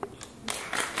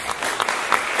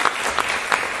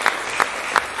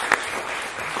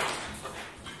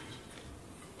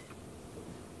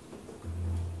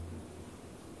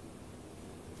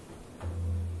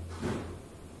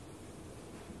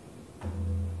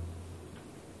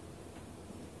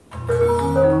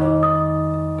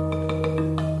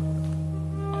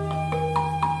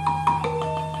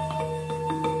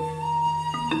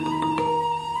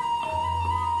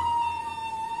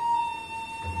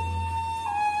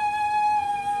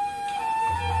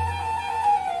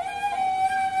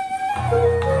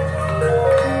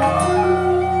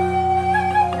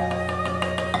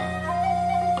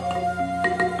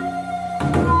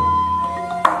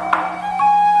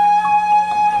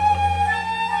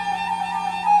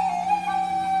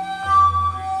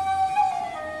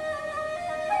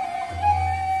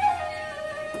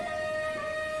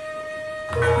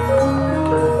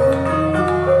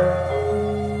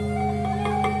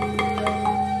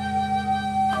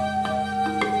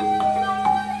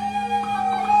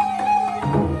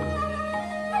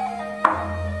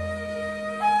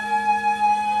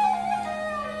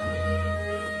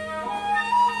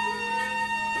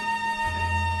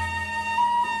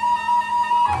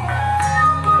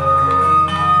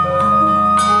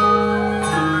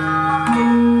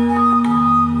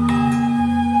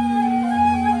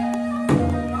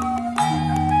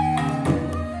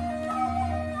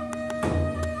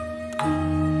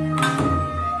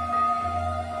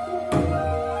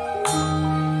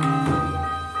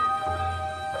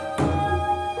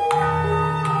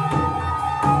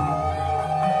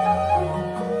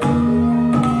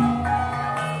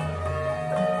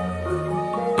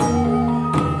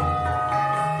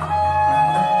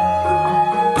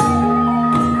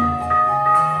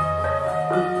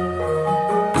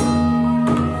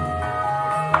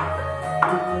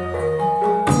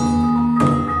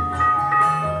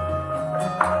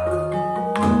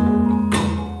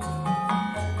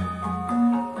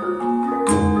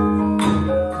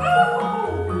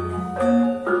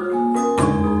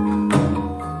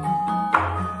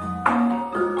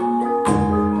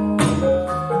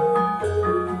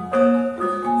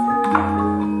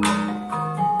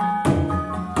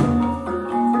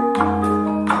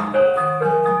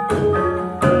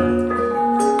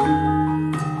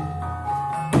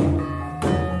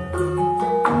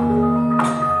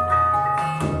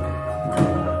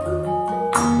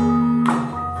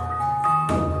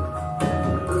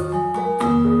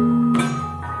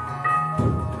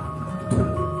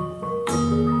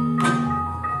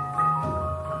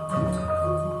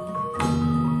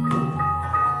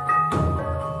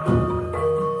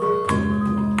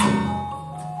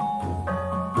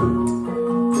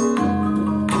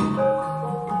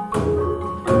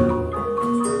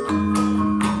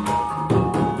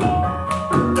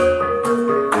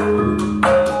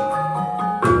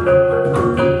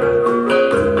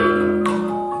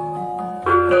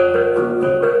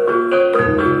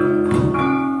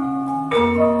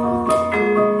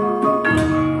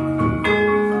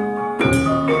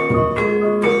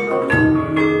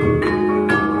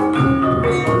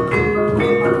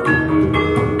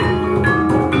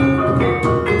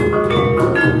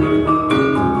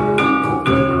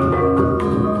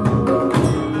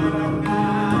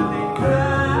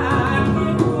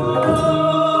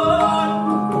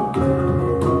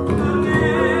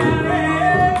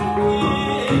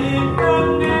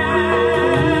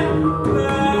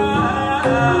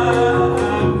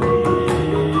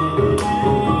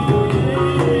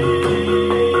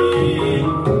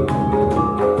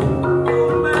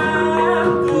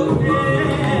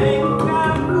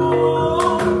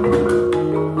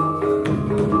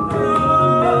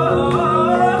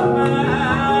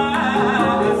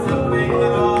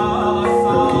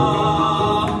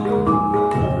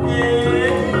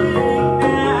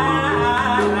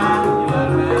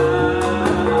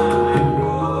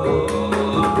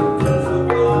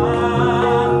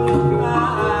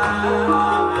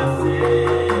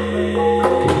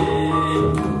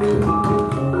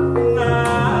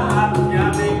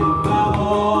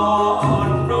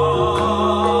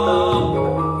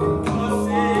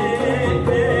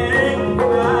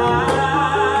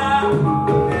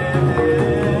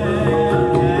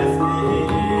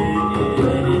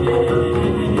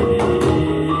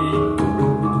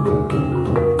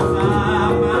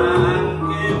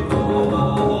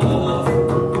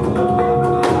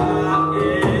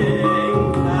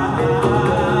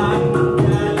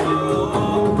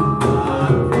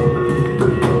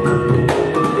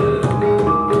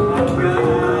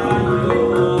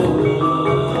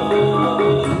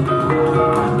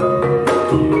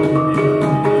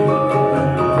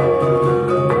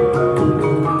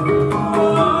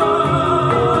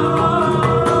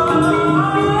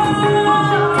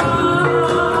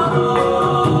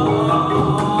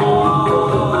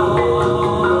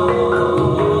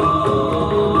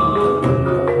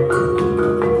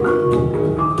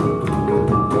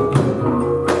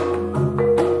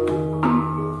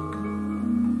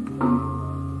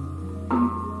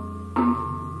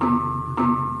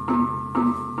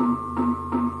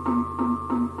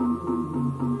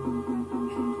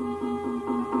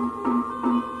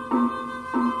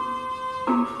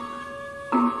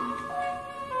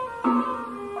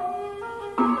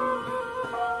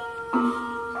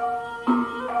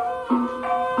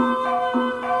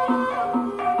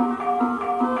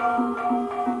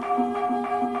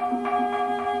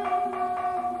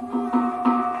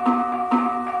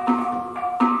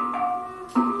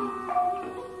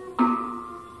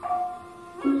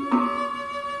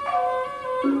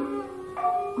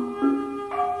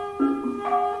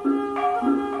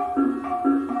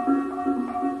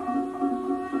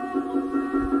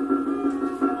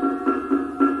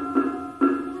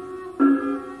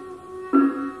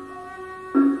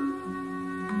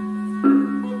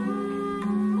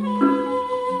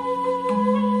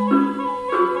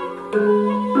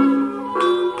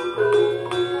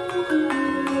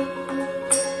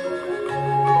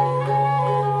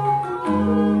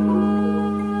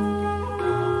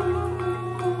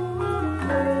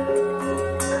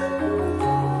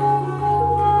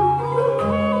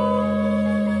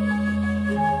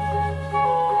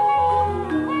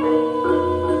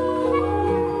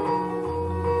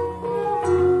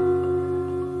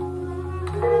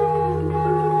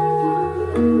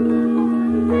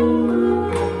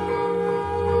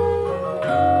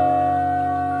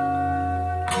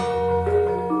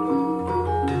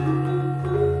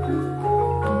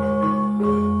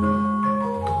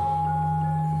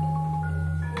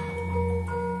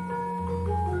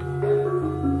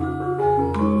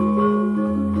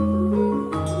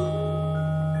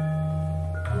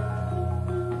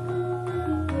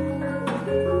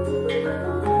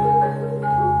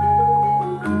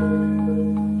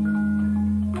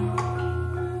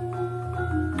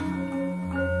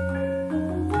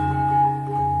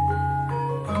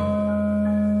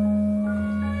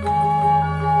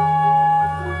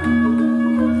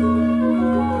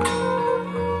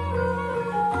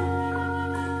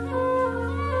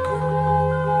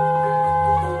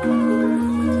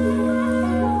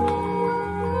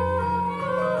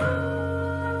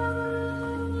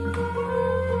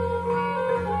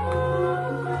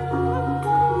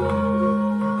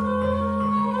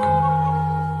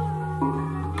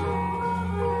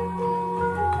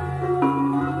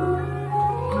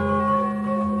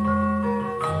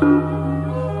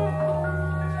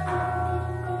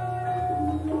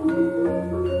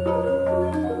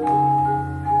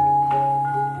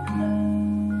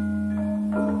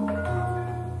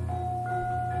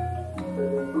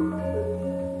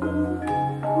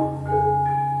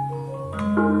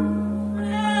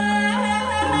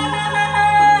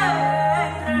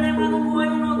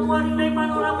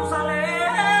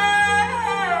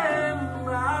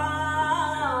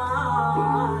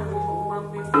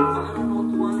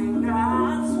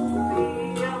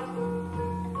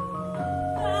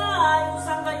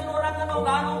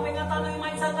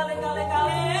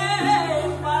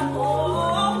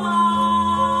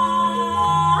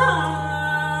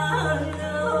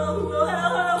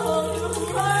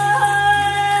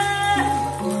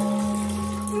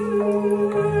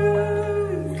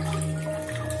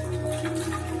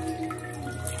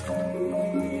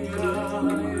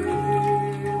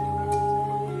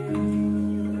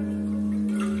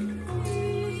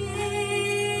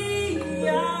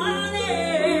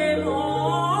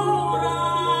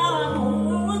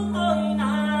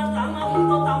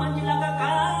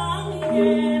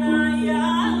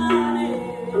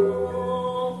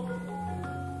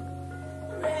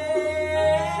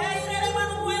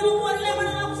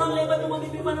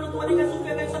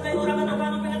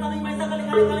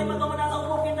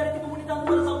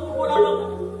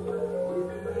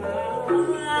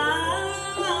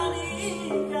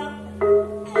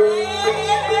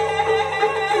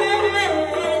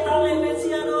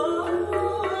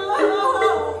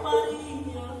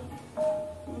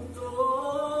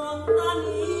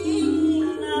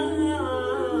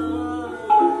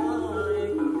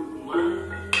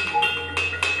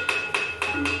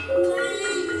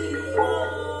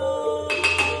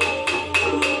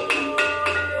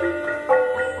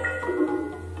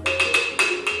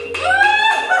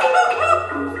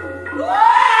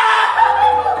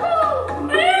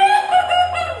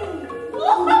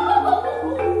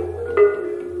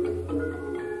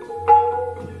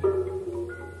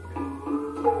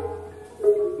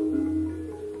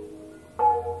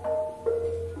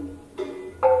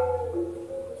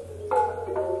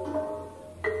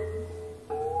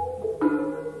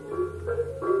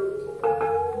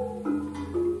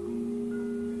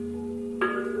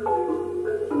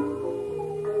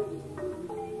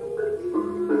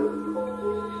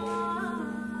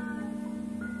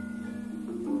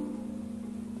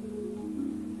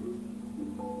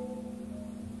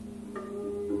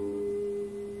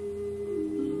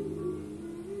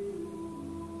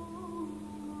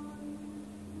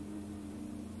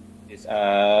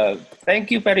 Yes,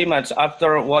 thank you very much.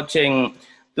 After watching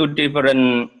two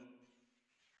different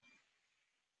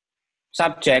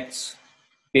subjects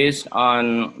based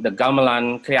on the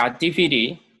gamelan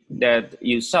creativity that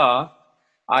you saw,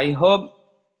 I hope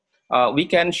we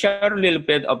can share a little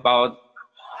bit about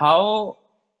how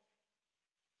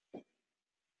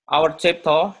our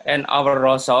Cipto and our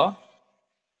Rosso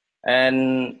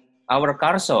and our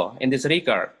Karso in this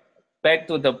regard. Back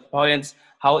to the points,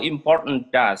 how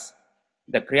important does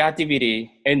the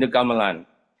creativity in the gamelan.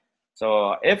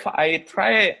 So if I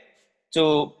try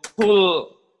to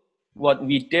pull what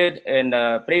we did in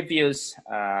the previous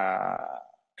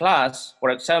class,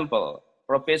 for example,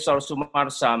 Professor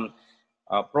Sumarsam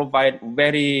provide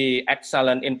very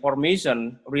excellent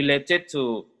information related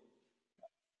to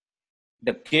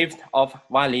the gift of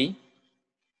Wali,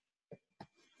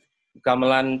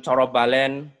 gamelan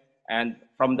Corobalen, and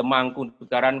from the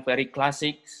Mangkunegaran, very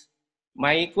classics.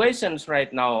 My questions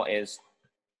right now is,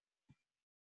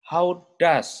 how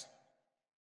does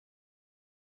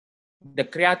the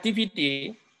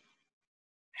creativity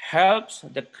helps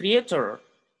the creator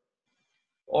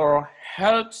or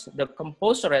helps the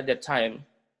composer at that time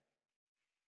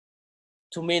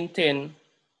to maintain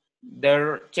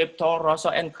their Cipto, Rosso,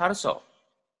 and Karso?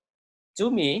 To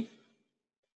me,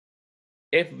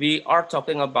 if we are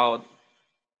talking about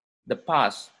the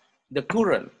past, the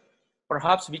current,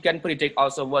 perhaps we can predict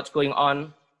also what's going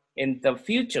on in the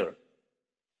future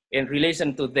in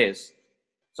relation to this.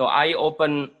 So I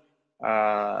open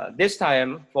this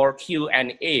time for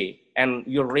Q&A and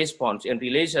your response in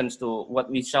relation to what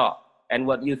we saw and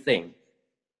what you think.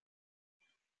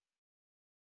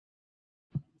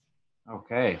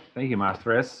 Okay, thank you,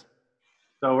 Mastris.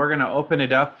 So we're going to open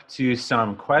it up to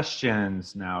some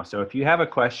questions now. So if you have a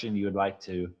question you would like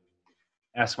to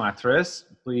ask Mastris,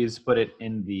 please put it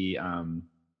in the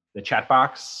chat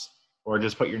box, or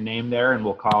just put your name there and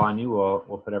we'll call on you.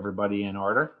 We'll put everybody in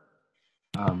order.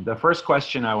 The first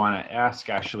question I want to ask,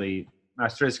 actually,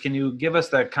 Mastris, can you give us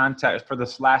the context for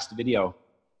this last video?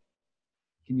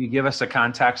 Can you give us a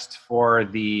context for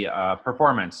the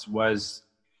performance? Was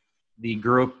the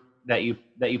group that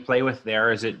you play with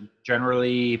there, is it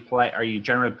generally are you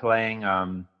generally playing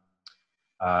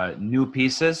new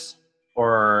pieces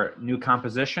or new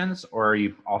compositions, or are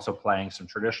you also playing some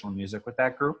traditional music with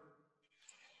that group?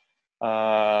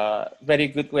 Very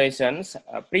good questions.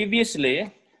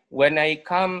 Previously, when I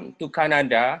come to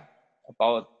Canada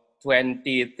about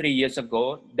 23 years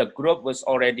ago, the group was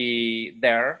already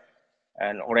there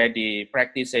and already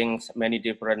practicing many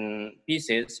different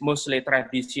pieces, mostly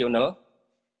traditional.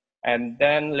 And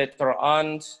then later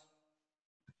on,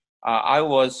 I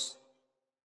was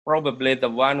probably the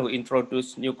one who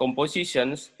introduced new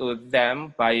compositions to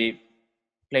them by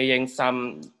playing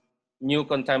some new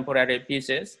contemporary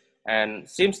pieces, and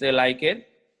seems they like it,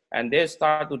 and they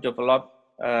start to develop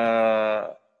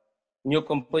new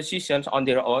compositions on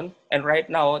their own. And right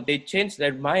now they change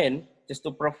their mind just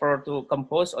to prefer to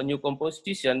compose on new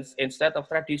compositions instead of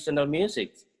traditional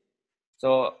music.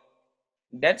 So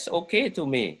that's okay to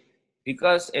me,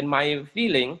 because in my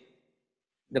feeling,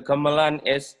 the gamelan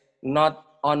is not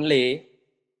only,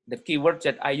 the keyword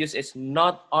that I use is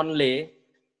not only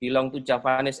belong to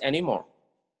Javanese anymore.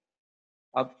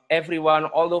 Everyone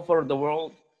all over the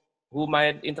world who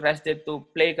might interested to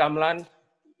play gamelan,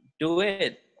 do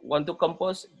it. Want to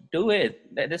compose, do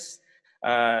it. That is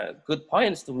good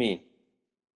points to me.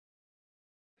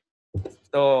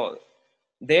 So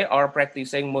they are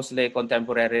practicing mostly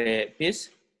contemporary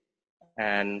piece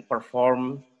and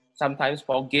perform sometimes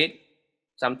for gig,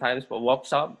 sometimes for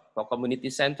workshop, for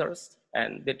community centers,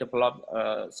 and they develop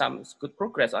some good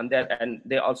progress on that, and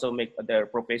they also make their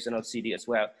professional CD as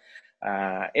well.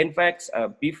 In fact,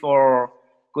 before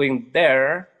going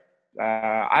there,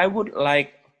 I would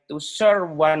like to share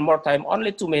one more time,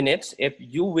 only 2 minutes, if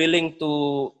you willing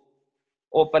to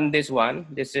open this one.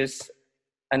 This is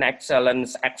an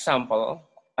excellent example,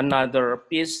 another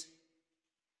piece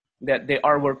that they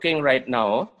are working right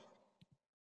now.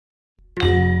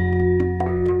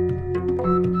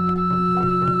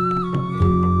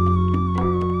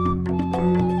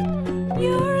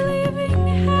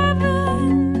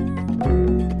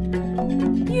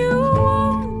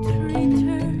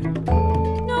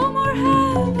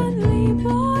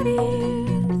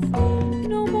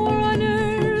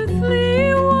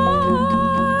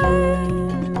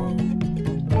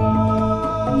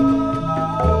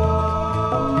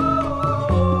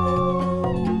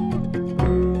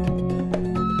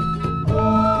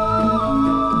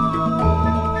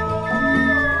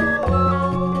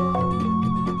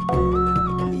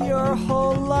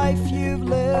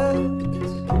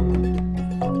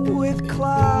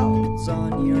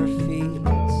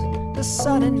 the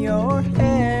sun in your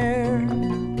hair,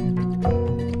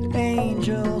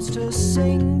 angels to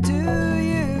sing to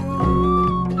you.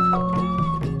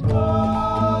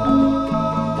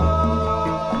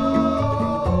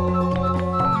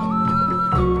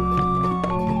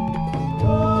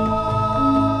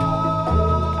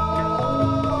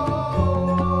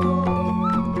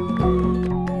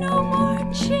 No more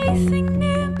chasing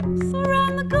nymphs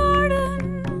around the garden,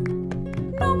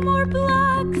 no more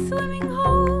black swimming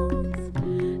holes,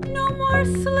 no more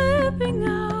slipping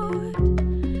out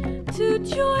to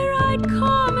joyride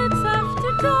comets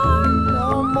after dark.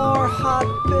 No more hot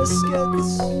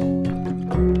biscuits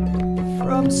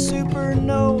from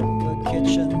supernova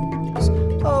kitchens.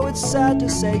 Oh, it's sad to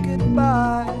say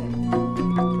goodbye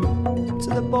to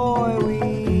the boy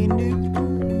we knew.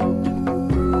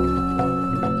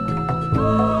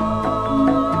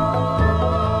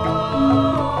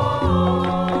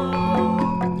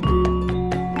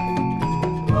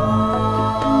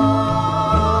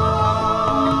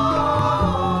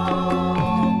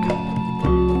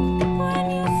 When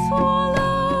you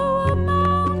swallow a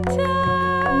mountain,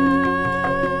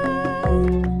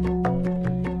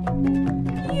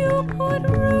 you put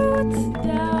roots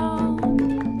down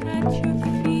at your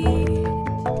feet.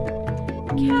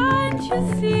 Can't you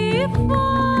see it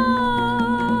fall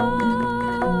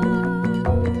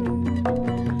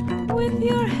with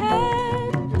your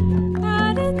head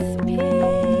at its peak?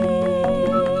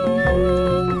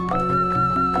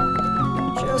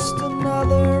 Just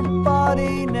another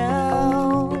body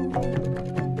now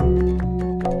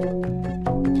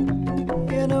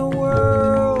in a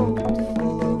world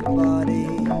full of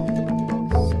bodies.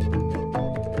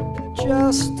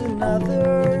 Just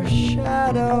another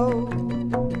shadow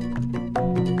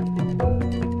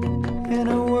in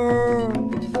a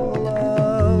world full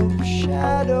of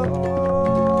shadow.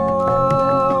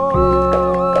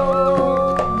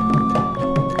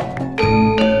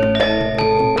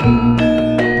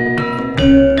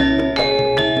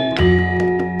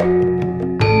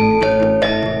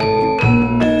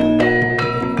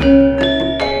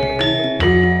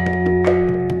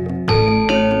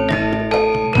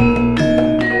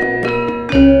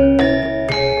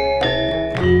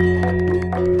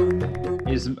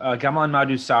 Is Gamelan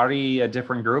Madusari a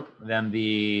different group than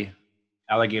the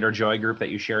Alligator Joy group that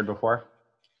you shared before?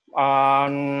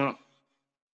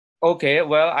 Okay,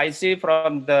 well, I see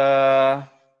from the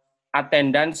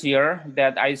attendance here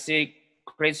that I see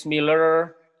Chris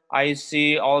Miller. I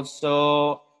see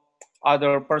also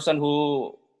other person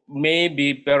who may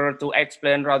be better to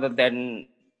explain rather than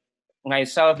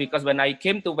myself, because when I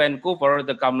came to Vancouver,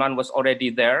 the gamelan was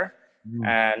already there.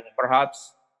 And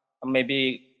perhaps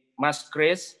maybe Mas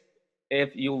Chris,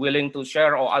 if you're willing to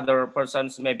share, or other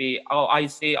persons maybe. Oh, I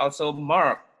see also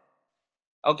Mark.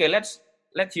 Okay, let's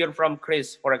hear from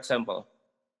Chris, for example.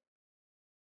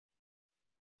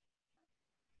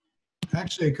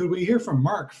 Actually, could we hear from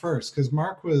Mark first? Because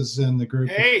Mark was in the group.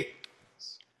 Hey,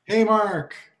 Hey,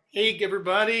 Mark. hey,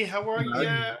 everybody. How are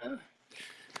you?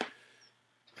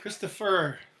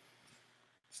 Christopher.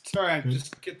 Sorry, I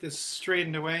just get this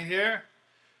straightened away here.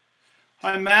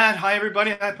 Hi, Matt. Hi,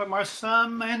 everybody. Hi,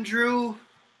 Marsam, Andrew.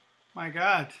 My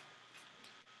God.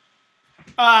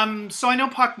 So I know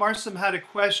Pak Marsam had a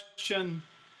question,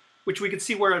 which we could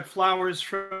see where it flowers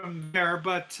from there,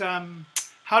 but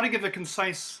how to give a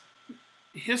concise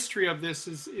history of this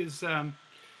is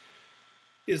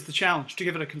the challenge, to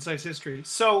give it a concise history.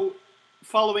 So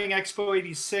following Expo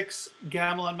 86,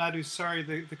 Gamelan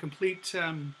Madusari, the complete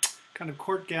kind of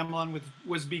court gamelan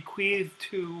was bequeathed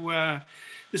to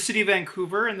the city of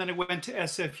Vancouver, and then it went to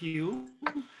SFU.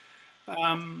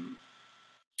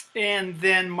 And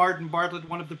then Martin Bartlett,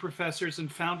 one of the professors and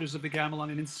founders of the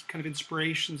gamelan and kind of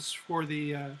inspirations for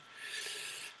the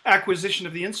acquisition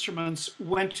of the instruments,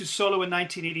 went to Solo in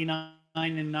 1989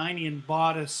 and 90 and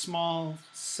bought a small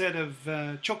set of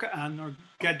chokaan, or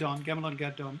gamelan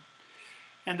gadon.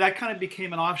 And that kind of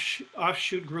became an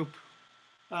offshoot group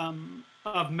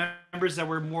of members that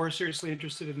were more seriously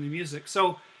interested in the music.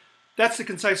 So that's the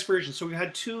concise version. So we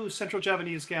had two Central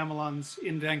Javanese gamelans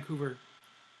in Vancouver.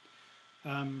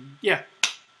 Yeah,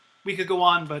 we could go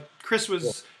on, but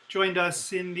Chris joined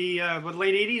us in the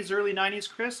late 80s, early 90s.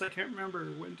 Chris, I can't remember.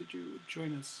 When did you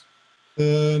join us?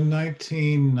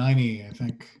 1990, I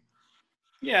think.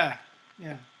 Yeah.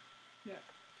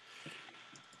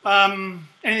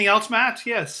 Anything else, Matt?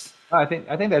 Yes. I think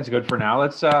that's good for now.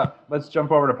 Let's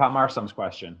jump over to Pat Marsam's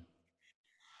question.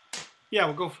 Yeah,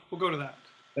 we'll go to that.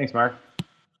 Thanks, Mark.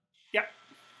 Yeah.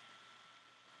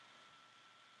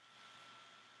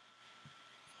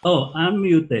 Oh, I'm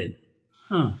muted.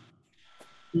 Huh.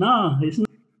 No, it's not.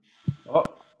 Oh,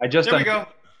 I just There we go.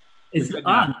 It's Good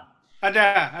on.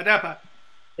 Ada Pak.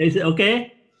 Is it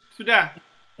okay? Sudah.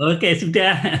 Oke,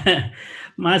 sudah.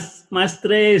 Mas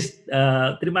Tres,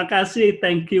 terima kasih.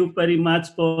 Thank you very much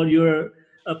for your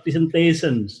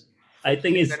presentations. I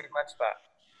think Thank you it's very much, Pak.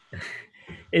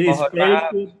 it is Mohon very maaf,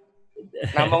 good.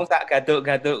 namung tak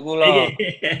gaduk-gaduk kula.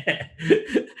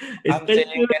 It's I'm very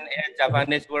saying good. in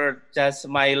Javanese word just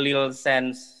my little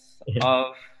sense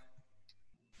of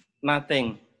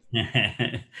nothing.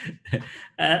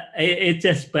 It's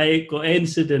just by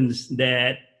coincidence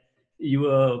that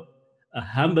your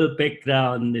humble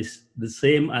background is the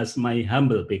same as my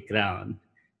humble background.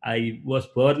 I was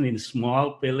born in a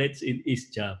small village in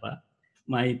East Java.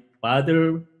 My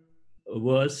father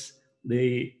was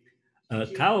the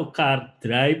cow cart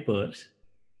driver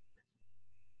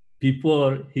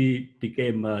before he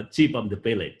became chief of the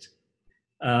village.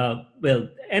 Well,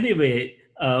 anyway,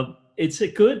 it's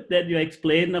good that you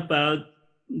explain about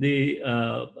the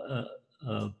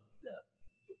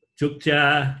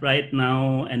Jogja right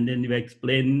now, and then you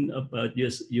explain about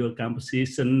your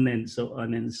composition and so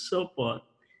on and so forth.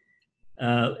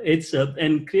 It's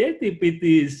and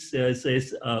creativity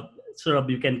says sort of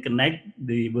you can connect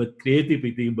the word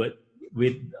creativity, but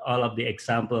with all of the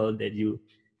example that you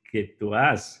give to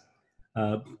us.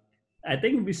 I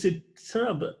think we should sort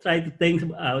of try to think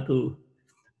about how to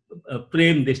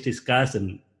frame this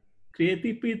discussion.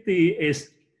 Creativity is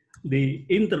the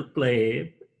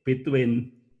interplay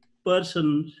between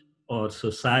persons or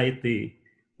society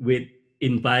with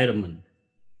environment.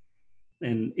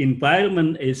 And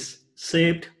environment is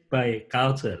shaped by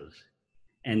cultures.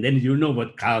 And then you know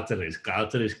what culture is.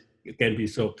 Culture is, it can be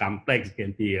so complex, it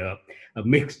can be a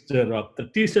mixture of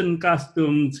tradition,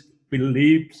 customs,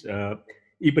 beliefs,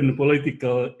 even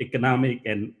political, economic,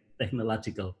 and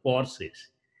technological forces.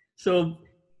 So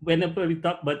whenever we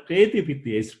talk about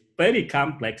creativity, it's very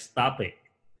complex topic.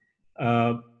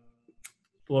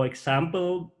 For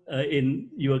example, in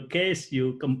your case,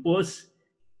 you compose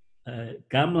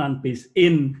gamelan piece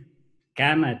in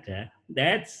Canada.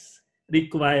 That's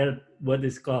required what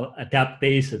is called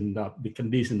adaptation of the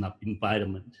condition of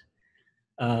environment.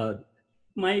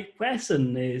 My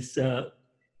question is,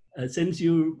 since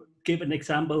you gave an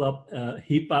example of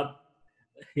hip hop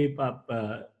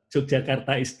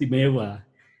Yogyakarta Istimewa,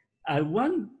 I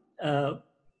want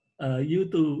you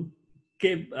to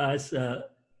give us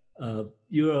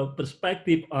your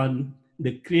perspective on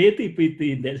the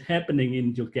creativity that's happening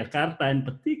in Yogyakarta, and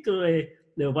particularly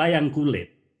the wayang kulit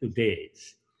today.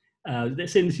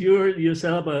 Since you're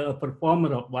yourself a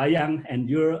performer of wayang and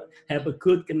you have a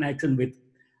good connection with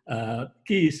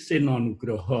Ki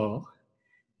Senonugroho,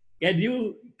 can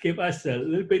you give us a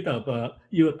little bit of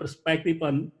your perspective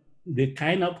on the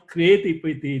kind of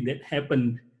creativity that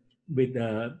happened with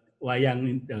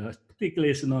wayang,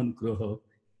 particularly Senonugroho?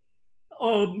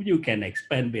 Or you can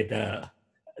expand with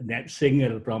that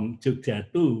singer from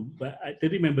Jogja too, but I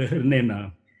don't remember her name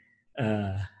now.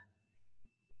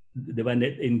 The one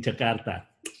that in Jakarta.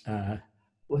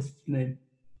 What's his name?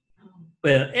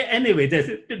 Well, anyway, there's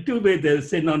two with the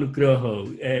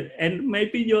Senonugroho, and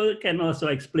maybe you can also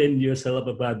explain yourself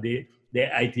about the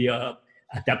idea of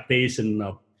adaptation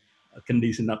of a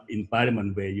condition of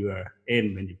environment where you are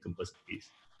in when you compose a piece.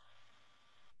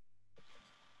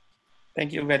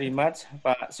 Thank you very much,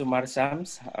 Pak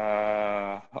Sumarsams.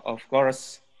 Of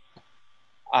course,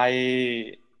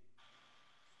 I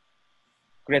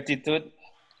gratitude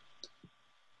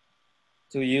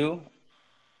to you,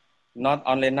 not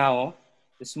only now,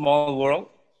 the small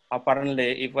world,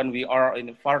 apparently even we are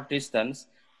in far distance,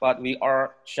 but we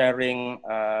are sharing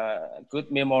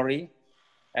good memory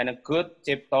and a good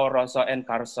Cipto, Rasa, and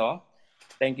Karso.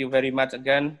 Thank you very much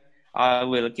again. I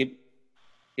will keep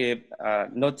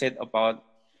noted about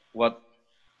what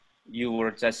you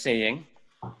were just saying.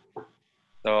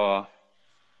 So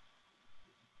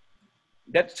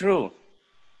that's true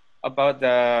about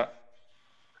the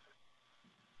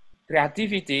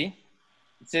creativity.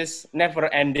 It's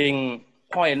never-ending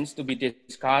points to be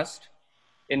discussed.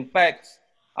 In fact,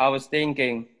 I was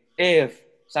thinking if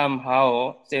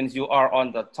somehow, since you are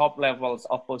on the top levels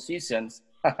of positions,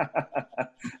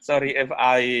 sorry if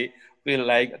I feel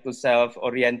like too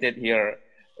self-oriented here.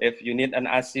 If you need an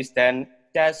assistant,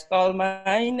 just call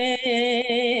my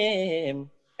name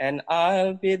and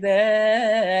I'll be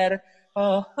there.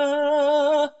 Oh,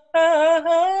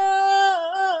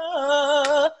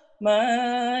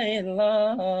 my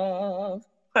love.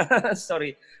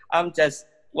 Sorry, I'm just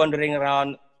wandering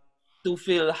around to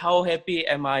feel how happy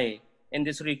am I in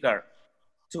this regard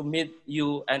to meet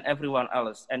you and everyone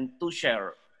else and to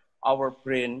share our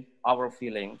brain, our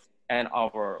feelings, and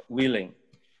our willing.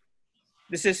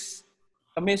 this is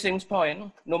amazing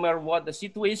point. No matter what the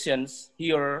situations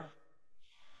here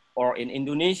or in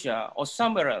Indonesia or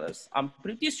somewhere else, I'm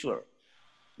pretty sure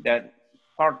that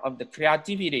part of the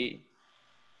creativity,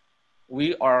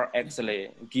 we are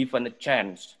actually given a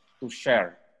chance to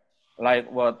share, like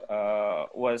what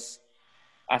was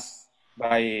asked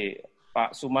by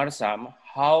Pak Sumarsam,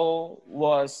 how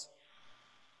was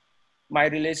my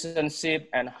relationship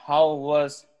and how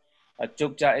was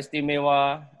Jogja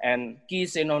Istimewa and Ki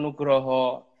Seno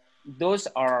Nugroho, those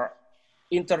are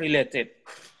interrelated.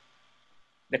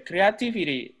 The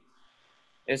creativity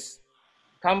is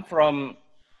come from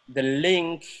the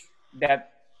link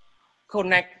that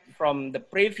connect from the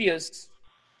previous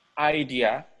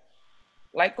idea,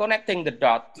 like connecting the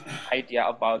dot idea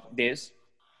about this,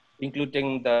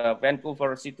 including the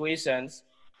Vancouver situations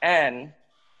and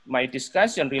my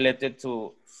discussion related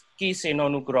to Ki Seno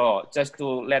Nugroho. Just to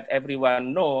let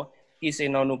everyone know, Ki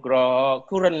Seno Nugroho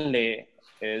currently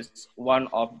is one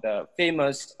of the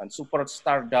famous and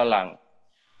superstar dalang.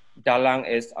 Dalang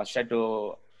is a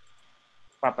shadow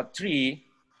puppetry,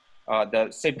 the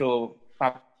shadow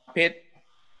puppet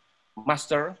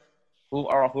master who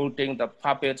are holding the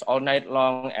puppets all night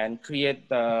long and create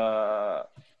the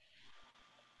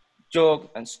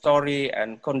joke and story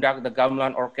and conduct the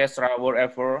gamelan orchestra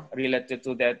wherever related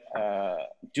to that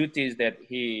duties that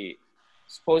he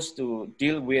supposed to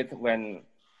deal with when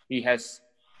he has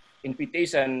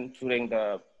invitation during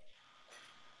the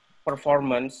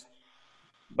performance.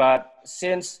 But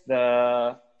since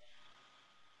the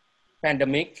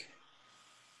pandemic,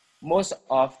 most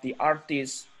of the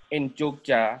artists in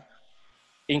Jogja,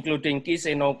 including Ki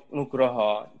Seno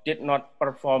Nugroho, did not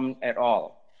perform at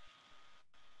all.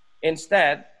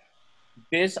 Instead,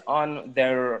 based on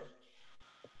their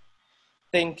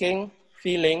thinking,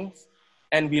 feelings,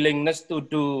 and willingness to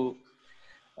do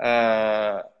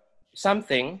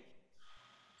something,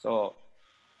 so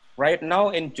right now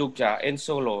in Jogja, in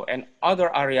Solo, and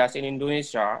other areas in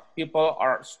Indonesia, people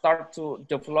are start to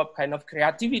develop kind of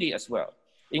creativity as well,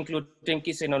 including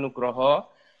Ki Seno Nugroho,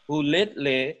 who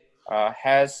lately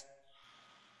has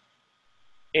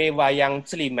a wayang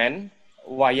celimen.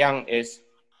 Wayang is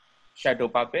shadow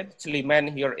puppet. Celimen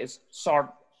here is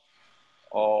short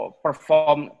or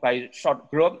performed by short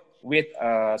group with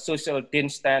social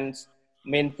distance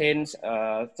maintained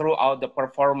throughout the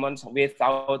performance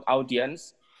without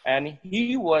audience. And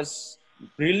he was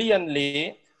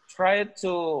brilliantly tried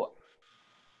to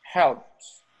help,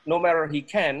 no matter he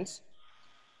can,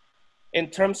 in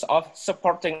terms of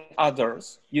supporting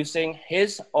others using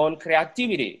his own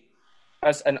creativity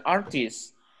as an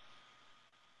artist.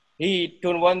 He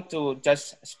don't want to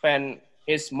just spend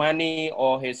his money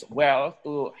or his wealth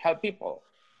to help people,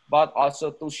 but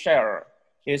also to share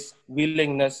his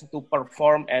willingness to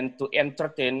perform and to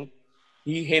entertain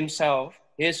he himself,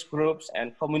 his groups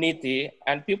and community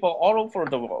and people all over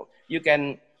the world. You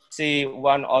can see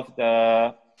one of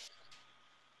the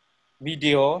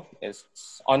video is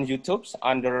on YouTube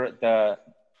under the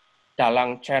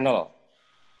Dalang channel,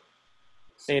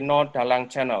 Seno Dalang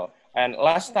channel. And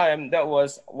last time, that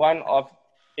was one of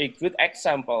a good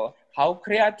example how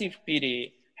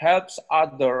creativity helps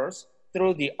others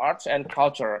through the arts and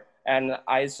culture. And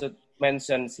I should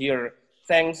mention here,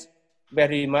 thanks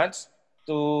very much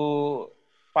to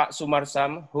Pak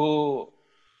Sumarsam, who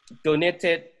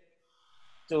donated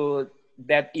to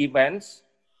that event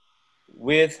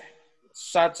with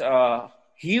such a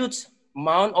huge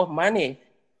amount of money,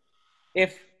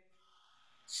 if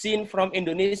seen from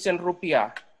Indonesian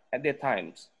rupiah at that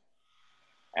time.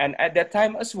 And at that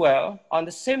time as well, on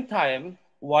the same time,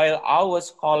 while I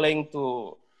was calling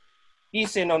to Ki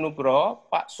Seno Nugroho,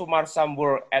 Pak Sumarsam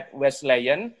were at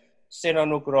Wesleyan, Seno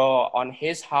Nugroho on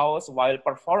his house while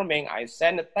performing. I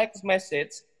sent a text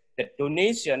message that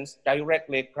donations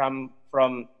directly come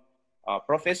from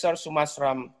Professor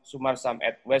Sumarsam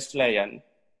at Wesleyan.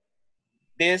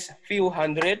 These few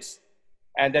hundreds,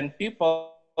 and then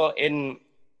people in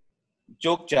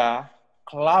Jogja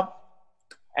clap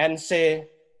and say,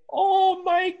 "Oh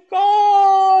my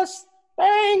gosh,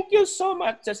 thank you so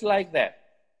much," just like that.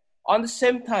 On the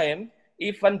same time,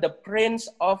 even the Prince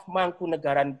of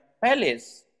Mangkunegaran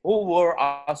Palace, who were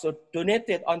also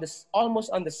donated on this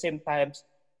almost on the same time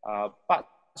Pak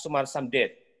Sumarsam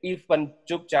did. Even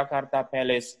Yogyakarta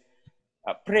Palace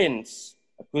Prince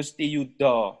Gusti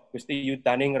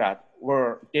Yudaningrat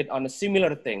did on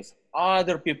similar things.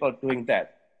 Other people doing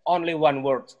that. Only one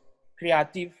word: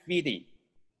 creativity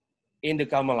in the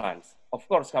gamelan. Of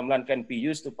course, gamelan can be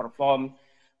used to perform,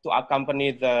 to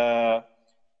accompany the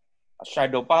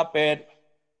shadow puppet,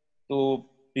 to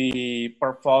be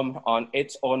performed on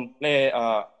its own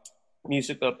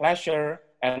musical pleasure,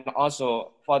 and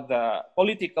also for the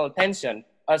political tension,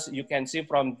 as you can see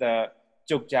from the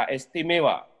Jogja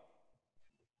Istimewa.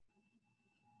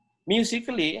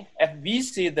 Musically, if we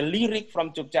see the lyric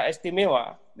from Jogja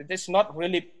Istimewa, it is not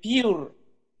really pure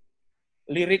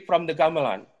lyric from the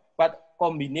gamelan, but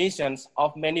combinations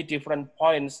of many different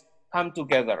points come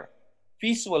together.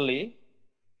 Visually,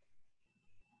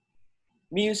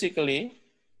 musically,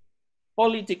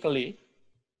 politically,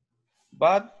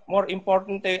 but more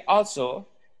importantly also,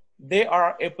 they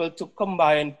are able to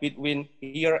combine between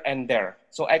here and there.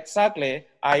 So exactly,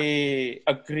 I'm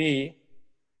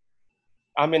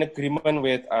in agreement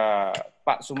with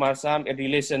Pak Sumarsam in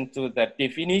relation to the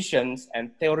definitions and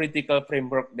theoretical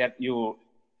framework that you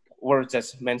were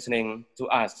just mentioning to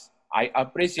us. I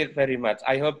appreciate very much.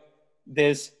 I hope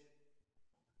this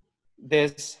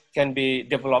can be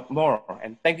developed more.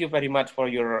 And thank you very much for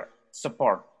your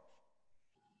support.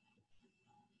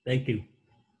 Thank you.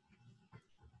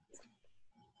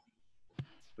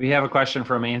 We have a question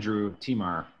from Andrew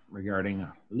Timar regarding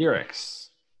lyrics.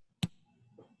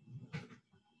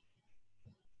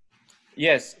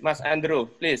 Yes, Mas Andrew,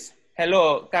 please.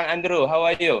 Hello, Kang Andrew, how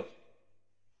are you?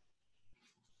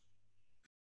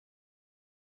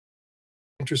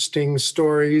 Interesting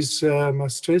stories,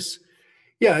 Mastris.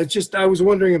 Yeah, it's just, I was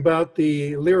wondering about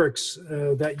the lyrics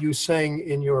that you sang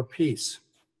in your piece,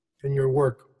 in your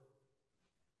work.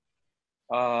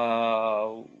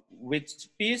 Which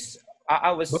piece?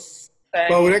 I was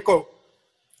saying... Baureko.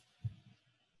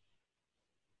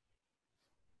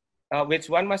 Which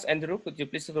one, Mas Andrew? Could you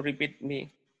please repeat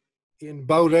me? In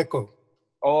Baureko.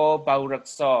 Oh,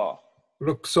 Baurekso.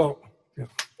 Rukso.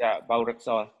 Yeah,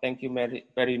 Baurekso. Thank you very,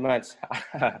 very much.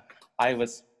 I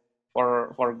was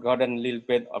forgotten a little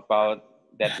bit about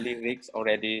that lyrics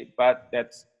already, but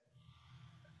that's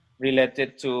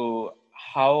related to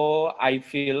how I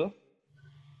feel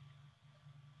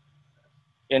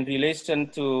in relation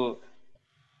to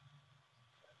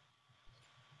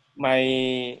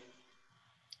my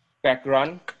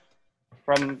background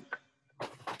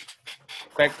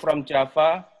back from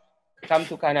Java, come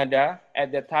to Canada.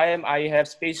 At the time, I have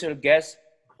special guest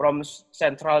from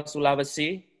Central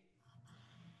Sulawesi,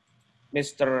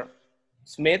 Mr.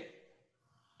 Smith.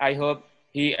 I hope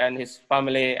he and his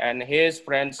family and his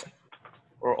friends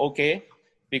were okay,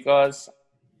 because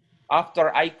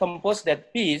after I composed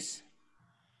that piece,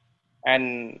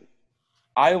 and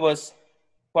I was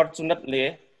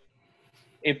fortunately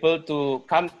able to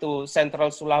come to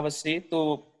Central Sulawesi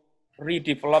to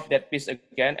redevelop that piece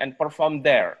again and perform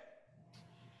there.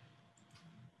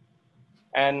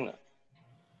 And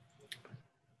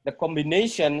the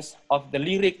combinations of the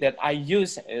lyric that I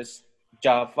use is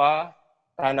Java,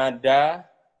 Kannada,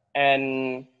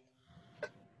 and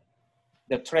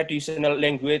the traditional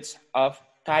language of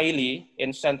Kaili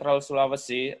in Central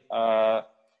Sulawesi.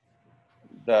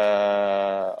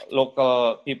 The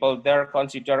local people there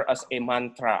consider as a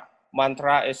mantra.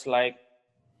 Mantra is like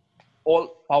old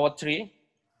poetry.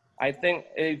 I think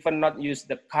even not use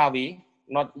the kawi,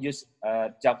 not use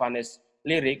Javanese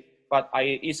lyric, but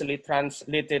I easily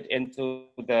translate it into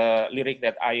the lyric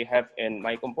that I have in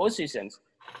my compositions.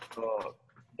 So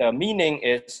the meaning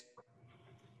is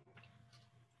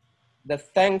the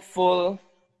thankful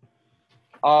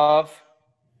of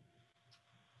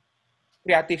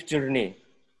creative journey,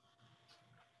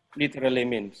 literally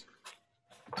means.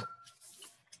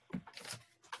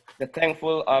 The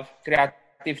thankful of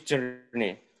creative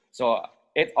journey. So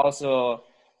it also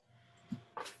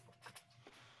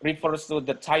refers to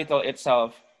the title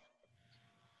itself,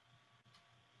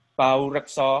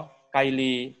 Baurekso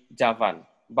Kaili Javan.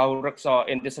 Baurekso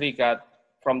in this regard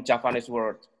from Javanese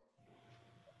word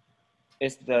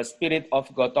is the spirit of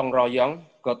gotong royong.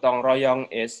 Gotong royong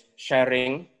is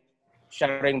sharing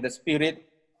the spirit,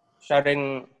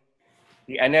 sharing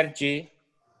the energy,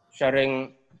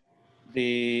 sharing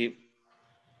the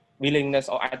willingness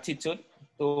or attitude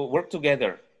to work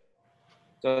together.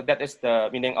 So that is the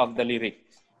meaning of the lyric.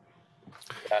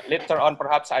 Later on,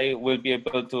 perhaps I will be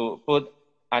able to put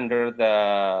under the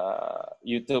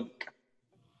YouTube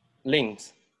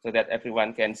links so that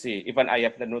everyone can see. Even I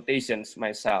have the notations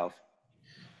myself.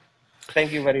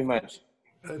 Thank you very much.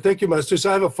 Thank you, Masters.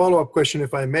 I have a follow-up question,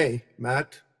 if I may,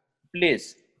 Matt.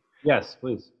 Please. Yes,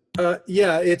 please.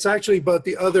 Yeah, it's actually about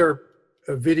the other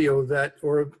video that,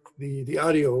 or the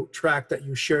audio track that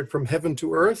you shared from Heaven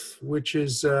to Earth, which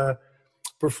is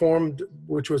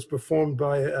which was performed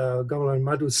by Gamelan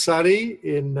Madusari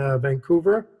in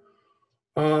Vancouver.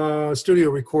 Studio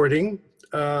recording,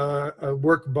 a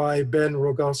work by Ben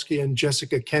Rogalski and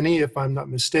Jessica Kenny, if I'm not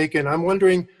mistaken. I'm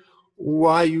wondering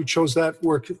why you chose that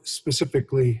work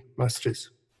specifically, Mastris.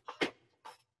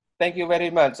 Thank you very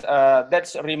much.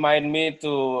 That's remind me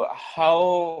to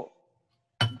how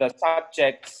the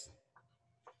subject's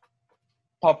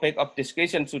topic of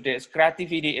discussion today is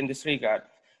creativity in this regard,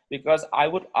 because I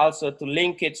would also to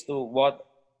link it to what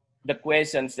the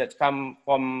questions that come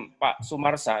from Pak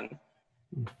Sumarsan.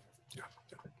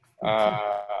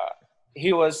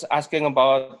 He was asking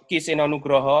about Ki Seno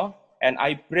Nugroho, and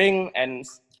I bring and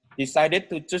decided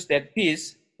to choose that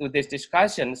piece to these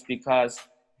discussions because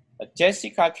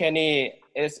Jessica Kenny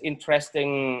is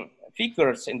interesting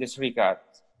figures in this regard.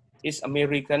 Is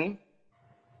American,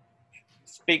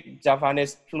 speak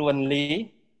Javanese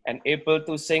fluently, and able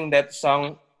to sing that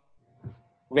song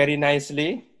very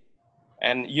nicely,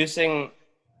 and using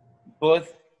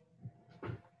both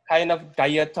kind of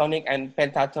diatonic and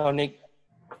pentatonic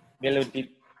melodic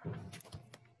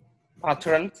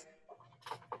patterns,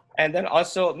 and then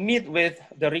also meet with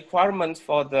the requirements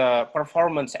for the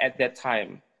performance at that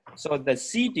time. So the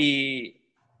CD,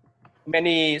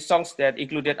 many songs that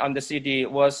included on the CD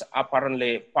was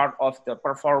apparently part of the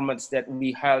performance that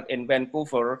we held in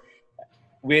Vancouver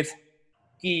with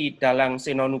Ki Dalang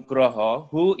Seno Nugroho,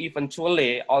 who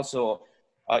eventually also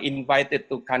invited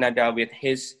to Canada with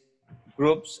his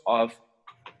groups of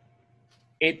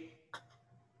 8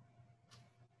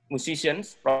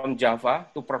 musicians from Java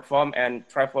to perform and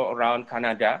travel around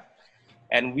Canada.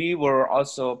 And we were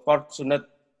also fortunate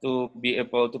to be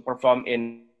able to perform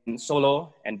in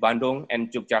Solo and Bandung and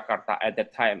Yogyakarta at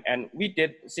that time. And we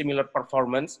did similar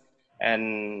performance,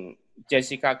 and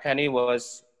Jessica Kenny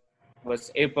was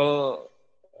able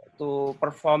to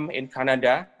perform in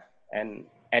Canada, and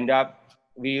end up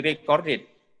we recorded,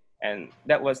 and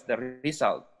that was the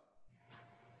result.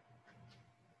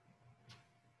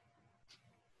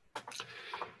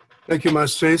 Thank you,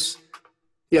 Mastris.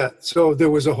 Yeah, so there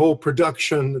was a whole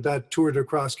production that toured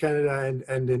across Canada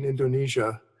and in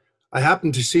Indonesia. I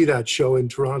happened to see that show in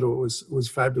Toronto. It was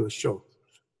a fabulous show.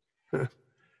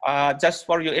 Just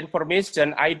for your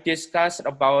information, I discussed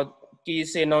about Ki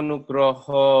Seno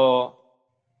Nugroho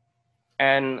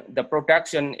and the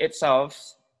production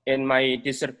itself in my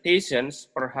dissertations.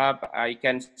 Perhaps I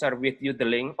can share with you the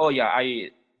link. Oh yeah,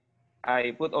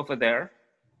 I put over there.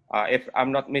 If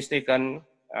I'm not mistaken,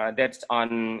 that's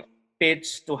on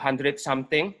page 200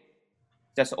 something.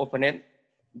 Just open it.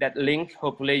 That link,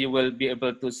 hopefully you will be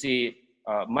able to see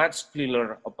much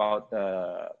clearer about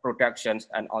the productions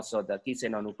and also the Ki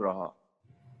Seno Nugroho.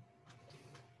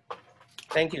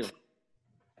 Thank you.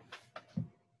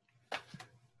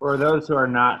 For those who are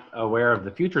not aware of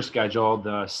the future schedule,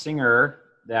 the singer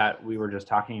that we were just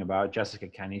talking about, Jessica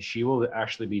Kenny, she will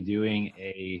actually be doing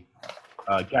a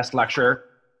guest lecture,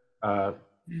 I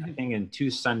think in 2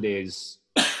 Sundays,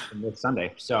 this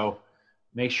Sunday. So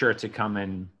make sure to come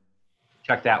and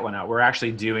check that one out. We're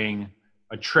actually doing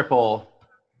a triple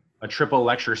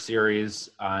lecture series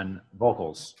on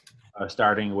vocals,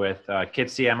 starting with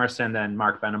Kit C. Emerson, then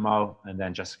Mark Benamo, and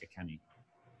then Jessica Kenny.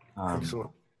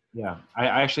 Excellent. Yeah, I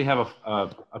actually have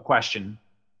a question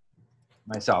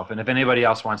myself, and if anybody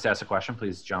else wants to ask a question,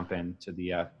 please jump into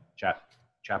the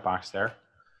chat box there.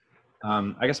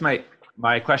 I guess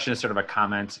my question is sort of a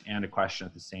comment and a question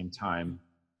at the same time.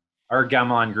 Our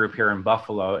gamelan group here in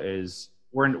Buffalo is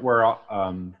we're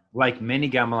like many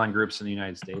gamelan groups in the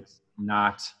United States,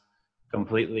 not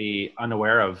completely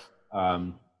unaware of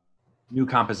new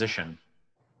composition.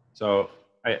 So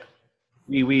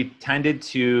we tended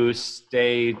to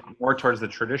stay more towards the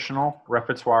traditional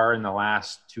repertoire in the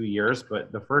last 2 years,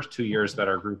 but the first 2 years that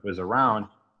our group was around,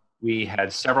 we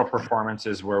had several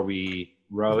performances where we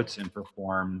wrote and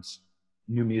performed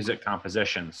new music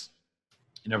compositions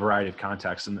in a variety of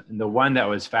contexts. And the one that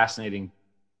was fascinating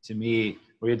to me,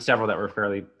 we had several that were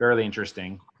fairly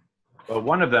interesting, but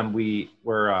one of them we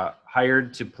were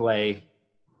hired to play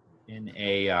in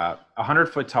a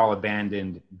 100-foot tall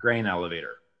abandoned grain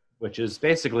elevator, which is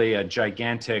basically a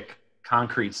gigantic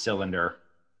concrete cylinder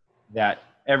that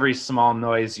every small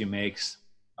noise you make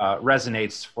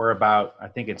resonates for about, I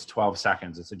think it's 12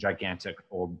 seconds. It's a gigantic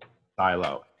old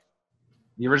silo.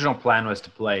 The original plan was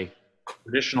to play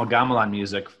traditional gamelan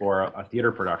music for a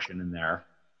theater production in there,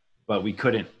 but we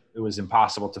couldn't. It was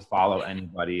impossible to follow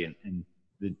anybody, and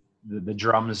the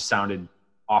drums sounded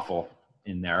awful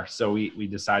in there. So we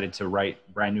decided to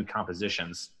write brand new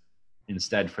compositions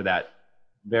instead for that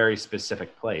very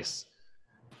specific place.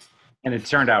 And it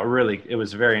turned out it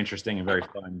was very interesting and very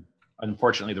fun.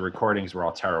 Unfortunately, the recordings were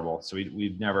all terrible, so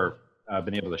we've never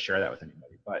been able to share that with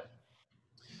anybody. But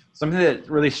something that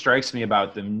really strikes me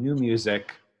about the new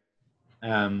music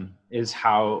is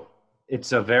how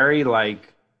it's a very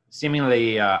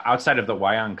seemingly outside of the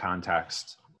wayang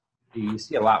context. You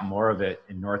see a lot more of it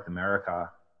in North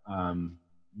America,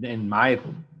 in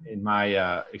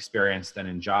my experience, than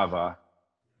in Java.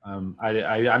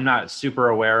 I'm not super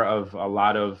aware of a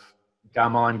lot of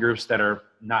gamelan groups that are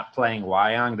not playing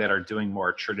wayang, that are doing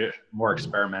more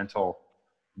experimental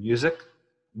music.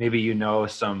 Maybe you know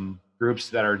some groups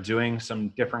that are doing some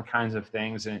different kinds of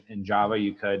things in Java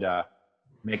you could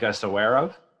make us aware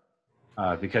of,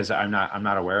 because I'm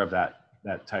not aware of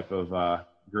that type of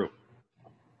group.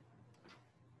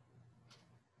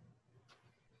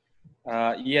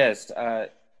 Yes,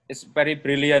 it's very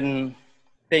brilliant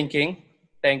thinking.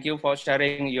 Thank you for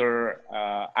sharing your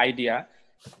idea.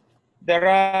 There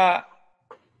are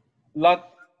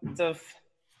lots of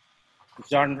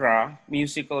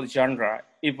musical genre,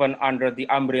 even under the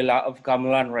umbrella of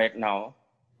gamelan right now.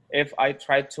 If I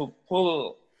try to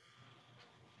pull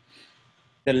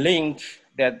the link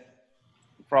that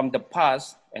from the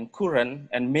past and current,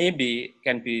 and maybe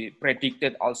can be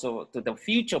predicted also to the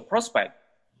future prospect,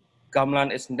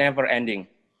 gamelan is never ending.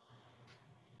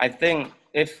 I think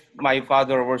if my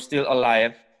father were still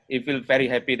alive, he will very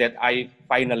happy that I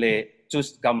finally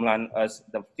choose gamelan as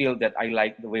the field that I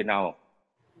like the way now.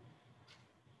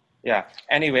 Yeah,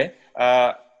 anyway,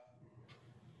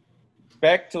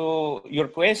 back to your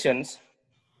questions.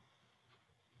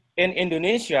 In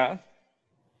Indonesia,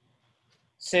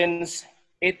 since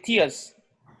 8 years,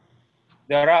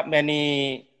 there are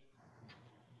many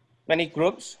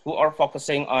groups who are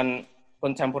focusing on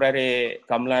contemporary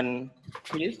gamelan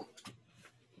piece,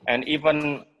 and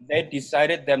even they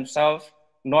decided themselves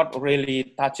not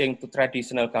really touching to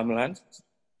traditional gamelans.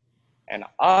 And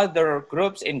other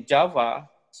groups in Java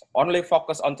only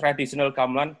focus on traditional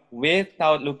gamelan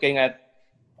without looking at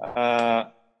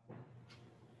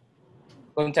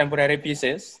contemporary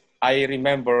pieces. I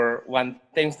remember one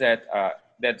thing that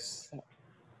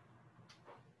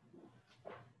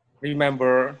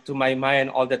remember to my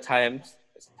mind all the time,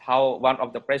 how one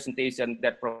of the presentation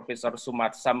that Professor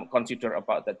Sumar some consider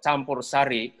about the campur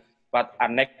sari, but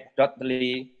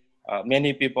anecdotally,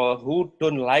 many people who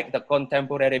don't like the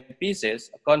contemporary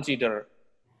pieces consider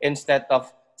instead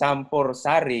of campur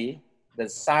sari, the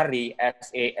sari,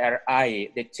 S-A-R-I,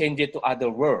 they change it to other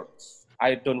words.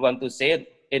 I don't want to say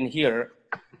it in here,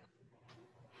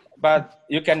 but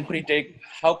you can predict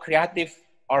how creative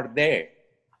are they,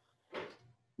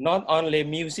 not only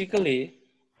musically,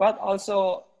 but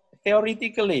also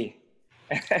theoretically.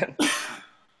 And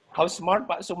how smart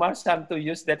Pak Sumarsan to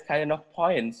use that kind of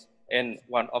points in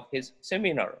one of his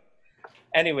seminar.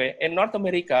 Anyway, in North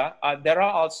America, there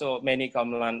are also many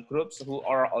gamelan groups who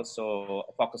are also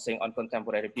focusing on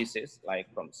contemporary pieces, like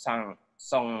from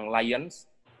Song Lions,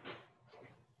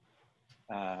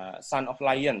 Son of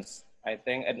Lions, I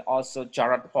think, and also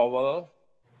Jared Powell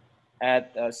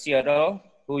at Seattle,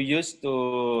 who used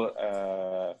to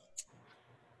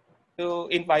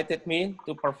invited me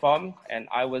to perform, and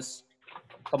I was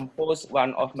composed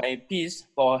one of my piece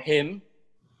for him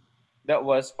that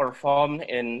was performed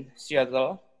in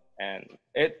Seattle, and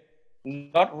it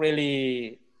not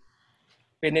really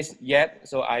finished yet,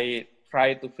 so I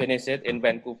tried to finish it in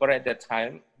Vancouver at that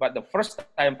time, but the first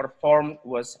time performed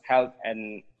was held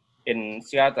in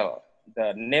Seattle.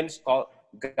 The name's called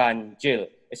Ganjil.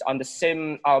 It's on the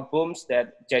same albums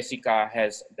that Jessica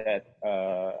has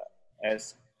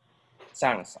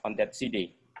songs on that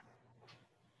CD.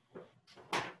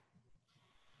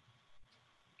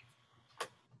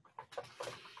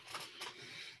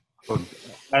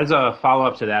 As a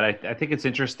follow-up to that, I think it's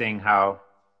interesting how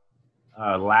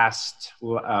last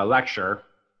lecture,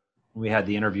 we had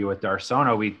the interview with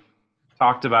Darsono, we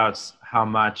talked about how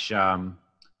much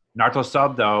Narto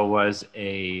Sobdo was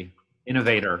a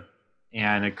innovator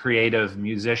and a creative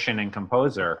musician and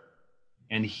composer.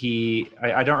 And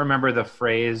I don't remember the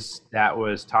phrase that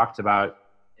was talked about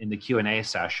in the Q&A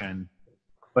session,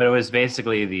 but it was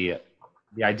basically the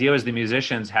idea was the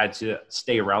musicians had to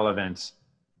stay relevant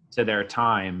to their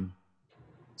time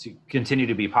to continue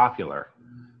to be popular.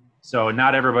 So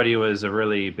not everybody was a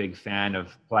really big fan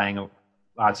of playing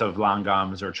lots of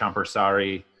langgams or campur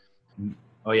sari.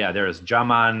 Oh yeah, there's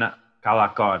Jaman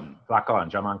Jaman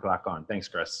Kalakon. Thanks,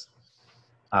 Chris.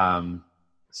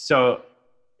 So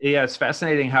yeah, it's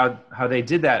fascinating how they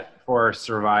did that for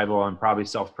survival and probably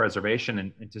self-preservation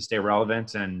and to stay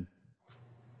relevant and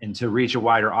to reach a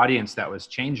wider audience that was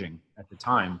changing at the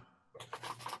time.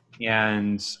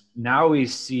 And now we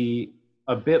see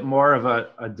a bit more of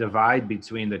a divide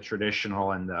between the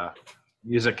traditional and the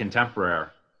music contemporary.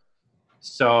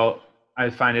 So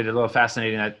I find it a little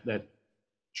fascinating that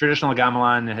traditional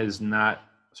gamelan has not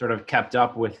sort of kept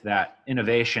up with that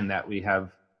innovation that we have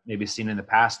maybe seen in the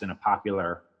past in a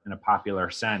popular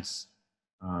sense.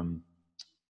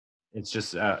 It's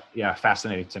just yeah,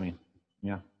 fascinating to me.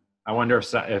 Yeah, I wonder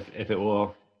if it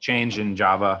will change in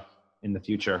Java in the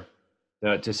future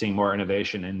to seeing more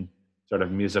innovation in sort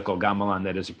of musical gamelan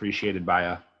that is appreciated by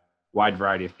a wide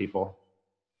variety of people.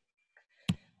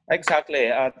 Exactly.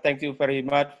 Thank you very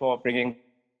much for bringing.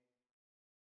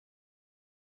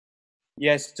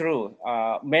 Yes, true.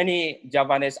 Many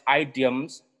Javanese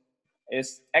idioms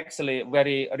is actually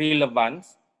very relevant,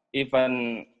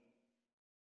 even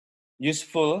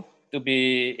useful to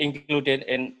be included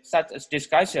in such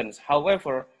discussions.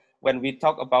 However, when we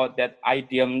talk about that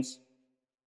idioms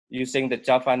using the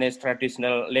Javanese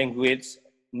traditional language,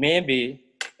 maybe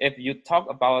if you talk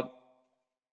about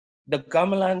the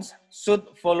gamelans should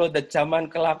follow the Zaman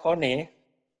kelakone,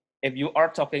 if you are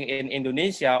talking in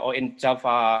Indonesia or in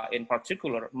Java in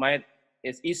particular,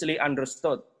 is easily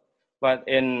understood. But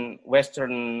in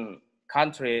Western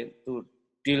country, to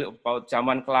deal about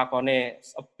Zaman kelakone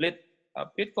is a bit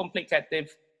complicated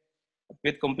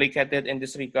in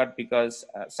this regard, because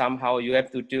somehow you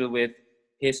have to deal with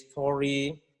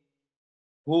history,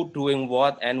 who doing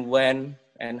what and when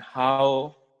and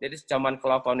how. That is Zaman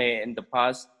kelakone in the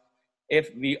past.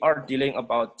 If we are dealing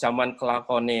about Zaman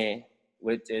kelakone,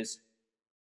 which is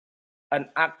an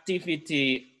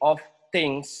activity of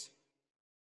things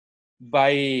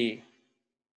by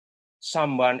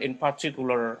someone in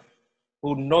particular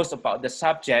who knows about the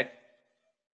subject,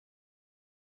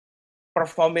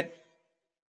 perform it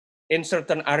in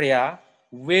certain area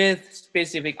with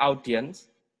specific audience,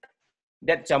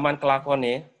 that Zaman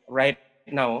kelakone right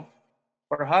now,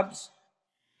 perhaps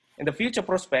in the future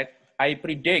prospect, I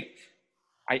predict,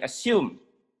 I assume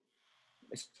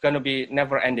it's going to be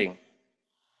never ending.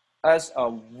 As a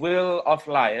will of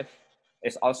life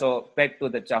is also back to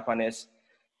the Japanese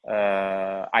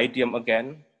idiom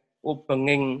again.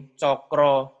 Upenging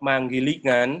cokro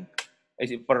manggilingan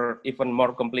is even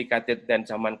more complicated than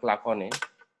Zaman kelakone.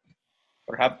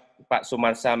 Perhaps Pak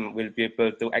Sumarsam will be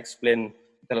able to explain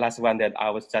the last one that I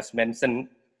was just mentioned,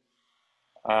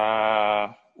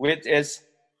 which is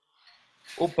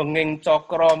Upenging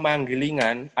cokro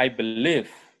manggilingan. I believe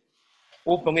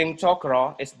Upenging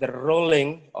cokro is the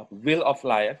rolling of wheel of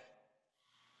life.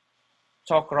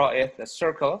 Cokro is the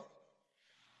circle.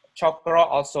 Cokro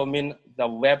also means the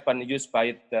weapon used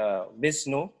by the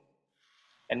Vishnu,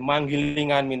 and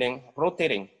manggilingan meaning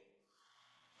rotating.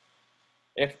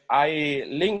 If I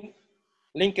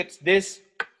link it this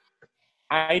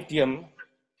idiom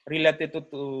related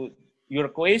to your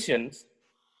questions,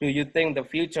 do you think the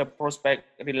future prospect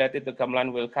related to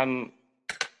gamelan will come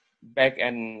back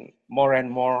and more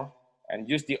and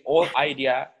use the old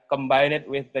idea, combine it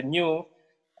with the new,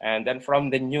 and then from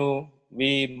the new,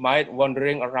 we might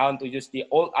wandering around to use the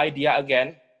old idea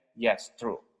again? Yes,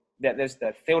 true. That is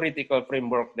the theoretical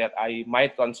framework that I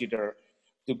might consider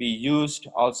to be used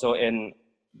also in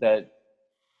the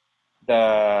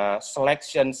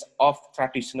selections of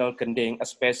traditional gending,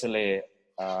 especially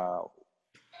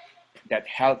that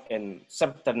held in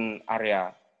certain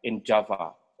area in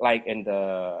Java, like in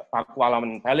the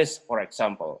Pakualaman Palace, for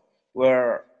example,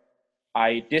 where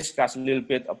I discussed a little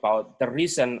bit about the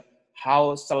reason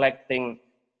how selecting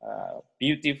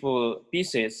beautiful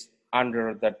pieces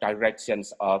under the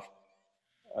directions of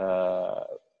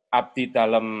Abdi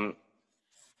Dalam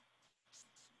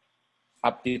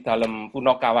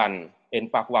Punokawan in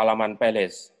Pakualaman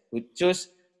Palace, who choose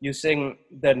using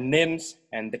the names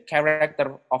and the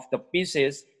character of the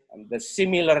pieces, and the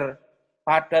similar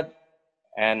pattern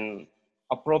and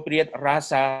appropriate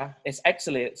rasa is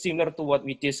actually similar to what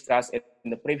we discussed in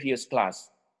the previous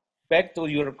class. Back to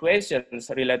your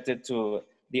questions related to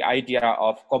the idea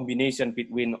of combination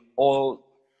between old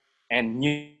and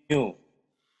new,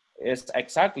 is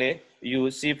exactly,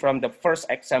 you see from the first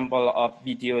example of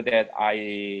video that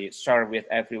I share with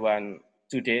everyone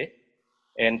today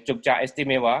in Jogja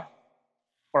Istimewa.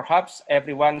 Perhaps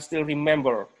everyone still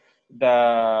remember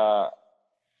the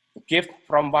gift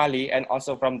from Bali and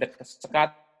also from the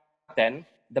Sekaten.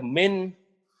 The main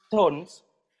tones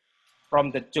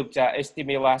from the Jogja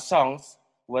Istimewa songs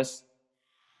was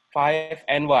 5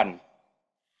 and 1.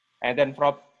 And then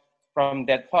from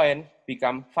that point,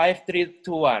 become 5, 3,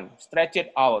 2, 1. Stretch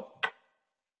it out.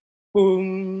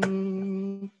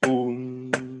 Boom, boom,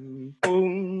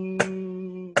 boom.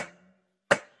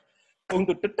 Boom,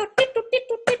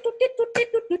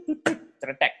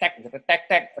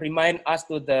 remind us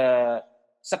to the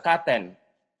Sekaten,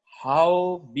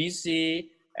 how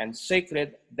busy and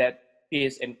sacred that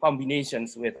is in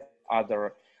combinations with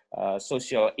other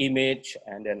social image,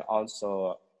 and then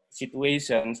also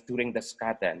situations during the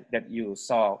skaten that you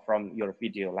saw from your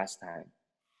video last time.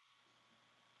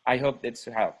 I hope it's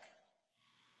helped.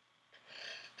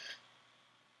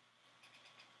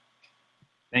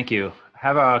 Thank you. I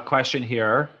have a question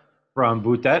here from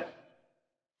Butet.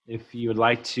 If you would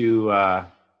like to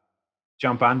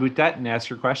jump on, Butet, and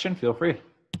ask your question, feel free.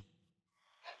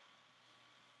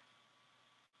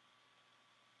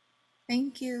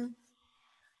 Thank you.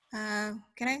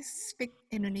 Can I speak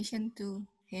Indonesian to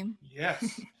him? Yes.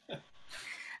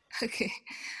 Oke,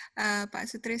 Pak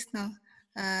Sutrisno,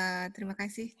 terima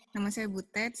kasih. Nama saya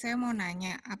Butet. Saya mau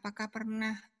nanya, apakah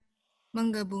pernah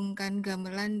menggabungkan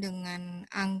gamelan dengan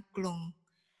angklung?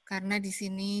 Karena di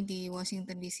sini di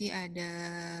Washington DC ada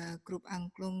grup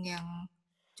angklung yang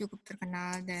cukup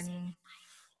terkenal dan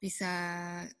bisa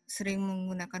sering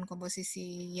menggunakan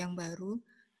komposisi yang baru.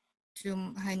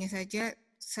 Hanya saja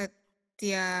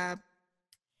setiap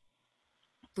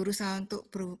berusaha untuk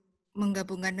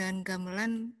menggabungkan dengan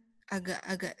gamelan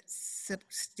agak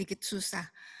sedikit susah.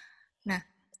 Nah,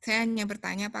 saya hanya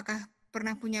bertanya apakah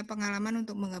pernah punya pengalaman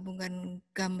untuk menggabungkan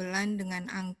gamelan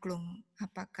dengan angklung?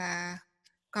 Apakah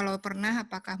kalau pernah,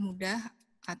 apakah mudah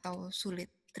atau sulit?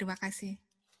 Terima kasih.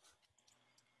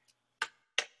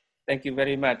 Thank you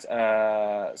very much.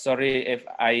 Sorry if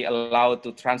I allowed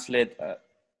to translate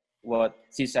what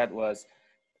she said was,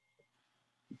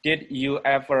 did you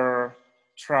ever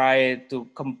try to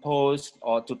compose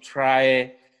or to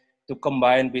try to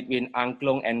combine between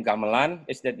angklung and gamelan?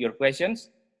 Is that your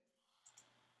questions?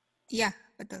 Iya,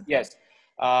 betul. Yes.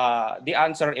 The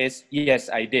answer is yes,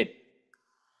 I did.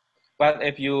 But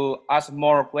if you ask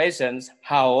more questions,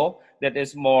 how, that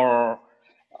is more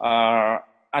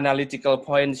analytical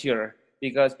points here,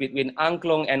 because between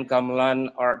angklung and gamelan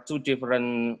are two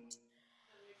different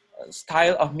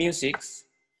style of music.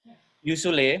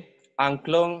 Usually,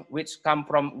 angklung, which come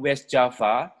from West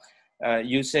Java,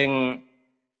 using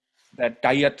the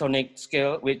diatonic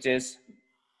scale, which is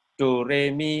do, re,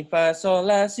 mi, fa, sol,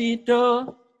 la, si, do.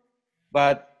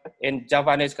 But in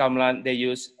Javanese gamelan, they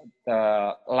use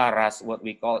the laras, what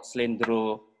we call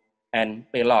slendro and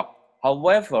pelok.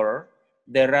 However,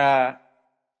 there are,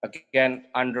 again,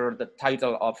 under the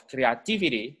title of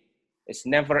creativity, it's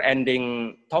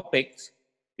never-ending topics,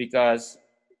 because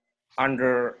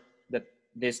under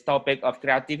this topic of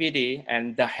creativity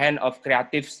and the hand of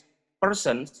creative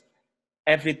persons,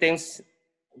 everything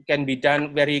can be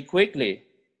done very quickly.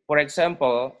 For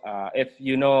example, if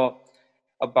you know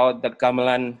about the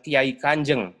gamelan Kiai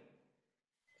Kanjeng,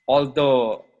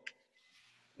 although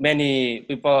many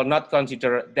people not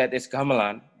consider that is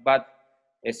gamelan, but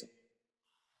it's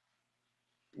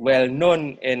well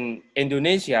known in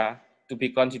Indonesia to be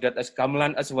considered as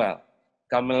gamelan as well.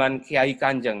 Gamelan Kiai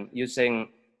Kanjeng, using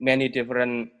many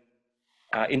different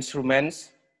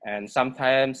instruments, and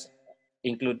sometimes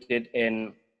included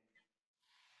in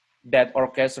that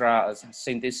orchestra,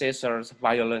 synthesizers,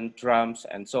 violin, drums,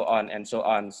 and so on and so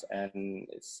on. And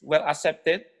it's well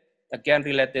accepted, again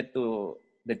related to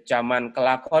the Zaman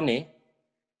Kelakone.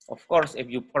 Of course, if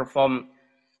you perform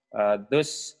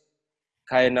those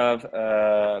kind of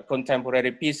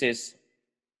contemporary pieces,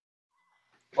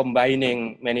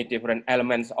 combining many different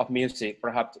elements of music,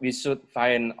 perhaps we should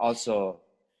find also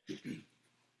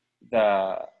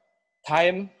the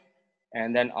time,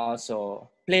 and then also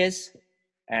place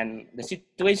and the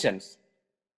situations.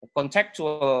 The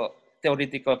contextual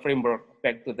theoretical framework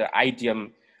back to the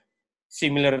idiom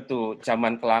similar to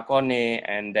Zaman Kelakone,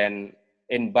 and then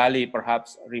in Bali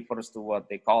perhaps refers to what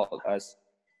they call as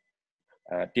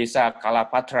Desa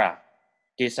Kalapatra.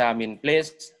 Desa means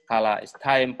place, Kala is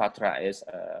time, Patra is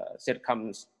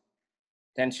circumstance,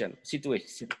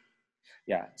 situation.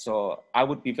 Yeah, so I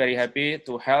would be very happy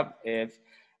to help if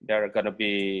there are gonna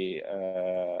be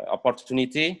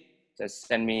opportunity. Just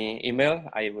send me email.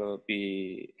 I will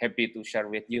be happy to share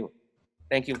with you.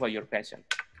 Thank you for your question.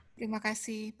 Terima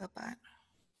kasih, Bapak.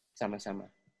 Sama-sama.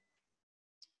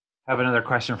 I have another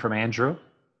question from Andrew.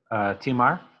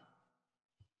 Timar?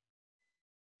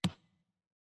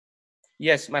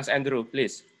 Yes, Mas Andrew,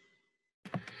 please.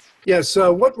 Yes,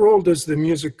 what role does the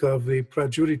music of the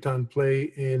Prajuritan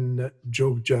play in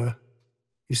Jogja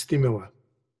Istimewa?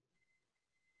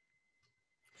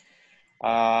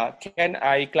 Can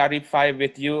I clarify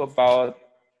with you about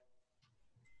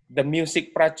the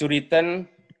music Prajuritan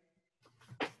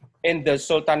in the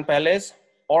Sultan Palace,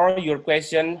 or your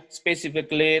question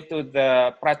specifically to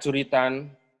the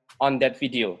Prajuritan on that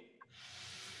video?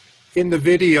 In the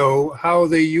video, how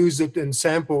they use it and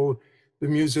sample the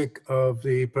music of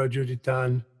the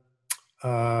Prajuritan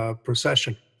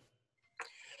procession.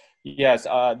 Yes,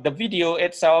 the video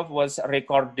itself was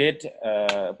recorded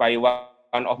by one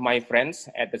one of my friends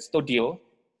at the studio,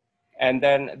 and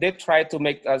then they tried to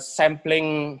make a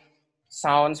sampling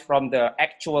sounds from the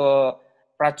actual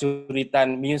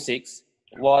prajuritan musics,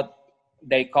 what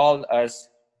they call as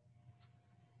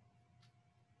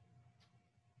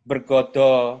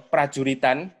bergodo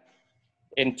prajuritan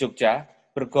in Jogja.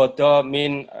 Bergodo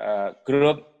mean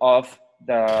group of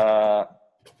the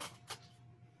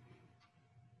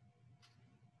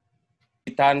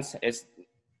prajuritan is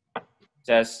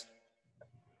just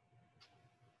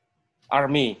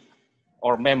army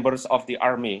or members of the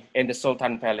army in the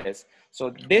Sultan Palace.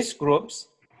 So these groups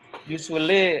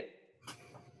usually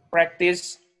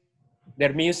practice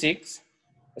their music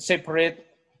separate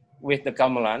with the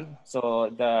gamelan.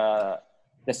 So the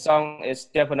song is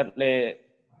definitely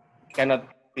cannot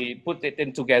be put it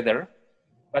in together,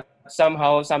 but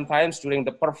somehow sometimes during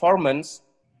the performance,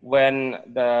 when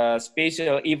the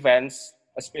special events,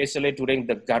 especially during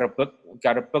the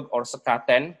garebeg or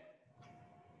sekaten,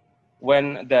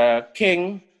 when the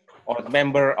king or the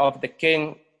member of the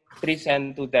king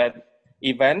present to that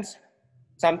event,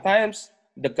 sometimes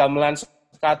the gamelan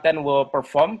sekaten were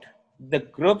performed. The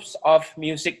groups of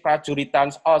music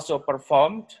prajuritans also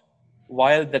performed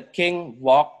while the king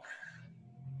walked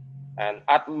and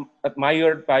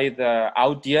admired by the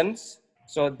audience.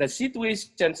 So the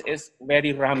situation is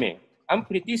very rame. I'm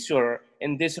pretty sure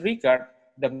in this regard,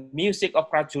 the music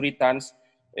of prajuritans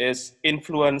is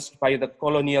influenced by the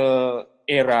colonial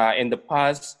era in the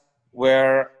past,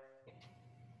 where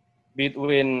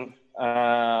between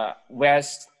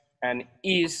West and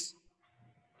East,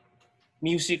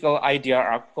 musical idea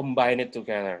are combined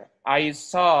together. I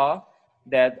saw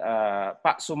that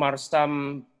Pak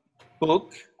Sumarsam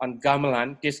book on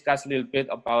gamelan discussed a little bit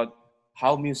about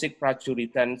how music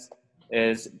prajuritans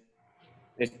is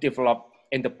developed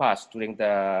in the past during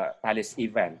the palace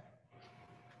event.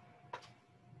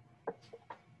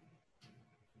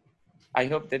 I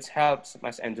hope this helps,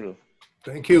 Mas Andrew.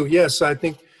 Thank you. Yes, I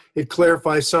think it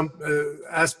clarifies some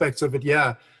aspects of it.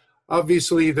 Yeah,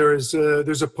 obviously there's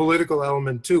a political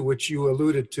element too, which you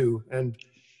alluded to, and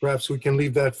perhaps we can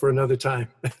leave that for another time.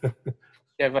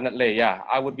 Definitely, yeah.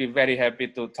 I would be very happy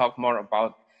to talk more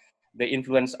about the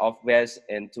influence of West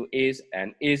into East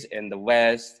and East in the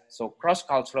West. So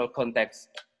cross-cultural context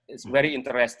is very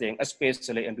interesting,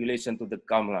 especially in relation to the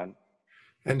gamelan.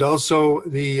 And also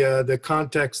the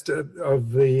context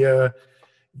of the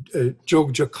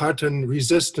Jogjakartan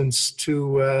resistance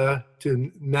to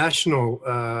national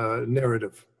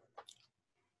narrative.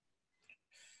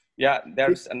 Yeah,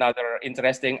 there's another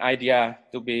interesting idea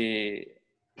to be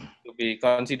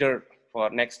considered for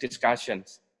next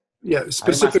discussions. Yeah,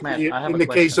 specifically in the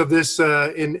case of this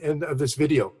of this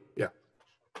video. Yeah.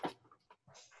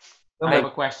 I have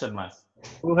a question, Mas.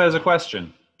 Who has a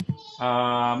question?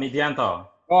 Midianto.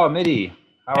 Oh, Midi.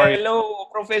 How are you? Hello,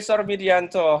 Professor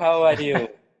Midianto. How are you,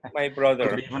 my brother?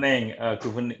 Good evening.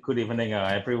 Good evening,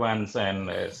 everyone, and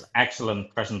it's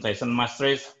excellent presentation,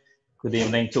 Mastris. Good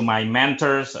evening to my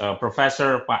mentors,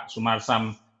 Professor Pak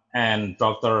Sumarsam and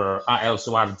Dr. A.L.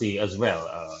 Suwardi as well.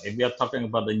 If we are talking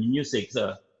about the music,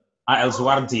 A.L.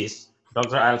 Suwardi,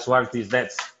 Dr. A.L. Suwardi,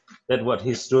 that's what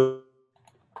he's doing.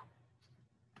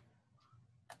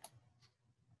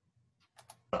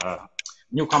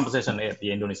 New composition at the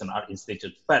Indonesian Art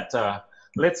Institute. But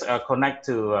let's connect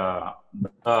to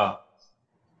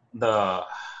the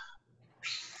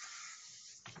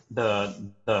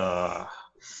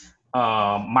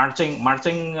marching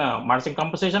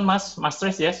composition,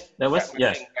 Mastris. Yes, there was.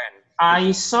 Yes,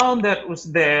 I saw that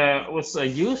there was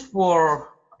used for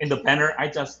in the banner.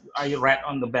 I read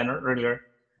on the banner earlier.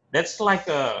 That's like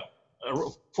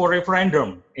for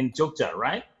referendum in Jogja,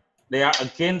 right? They are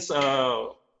against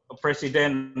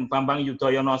President Bambang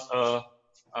Yudhoyono's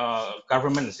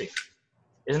government,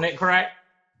 isn't it correct?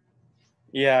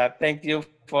 Yeah, thank you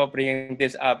for bringing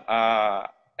this up.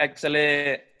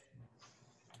 Actually,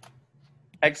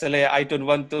 I don't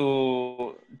want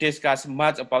to discuss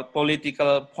much about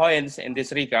political points in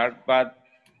this regard, but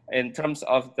in terms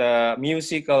of the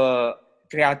musical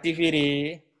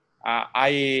creativity,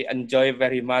 I enjoy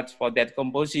very much for that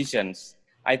compositions.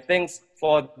 I think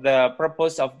for the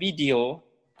purpose of video,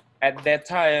 at that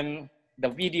time, the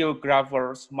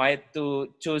videographers might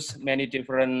to choose many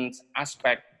different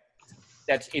aspects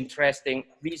that's interesting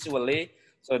visually,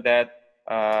 so that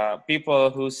people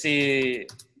who see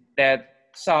that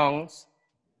songs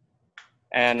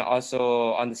and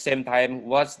also on the same time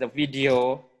watch the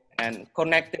video and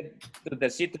connected to the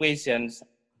situations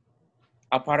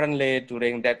apparently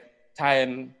during that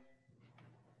time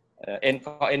in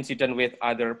coincidence with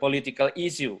other political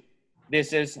issue.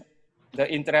 This is the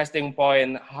interesting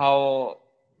point, how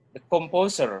the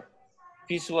composer,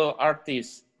 visual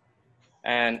artist,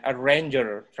 and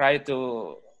arranger try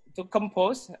to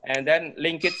compose and then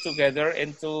link it together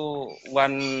into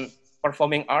one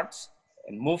performing arts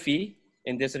and movie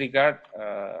in this regard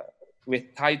with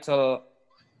title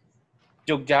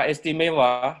Jogja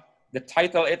Istimewa. The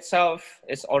title itself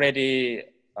is already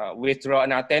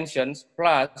withdrawn attention,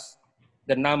 plus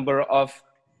the number of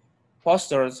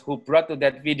posters who brought to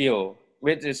that video,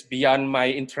 which is beyond my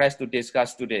interest to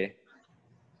discuss today.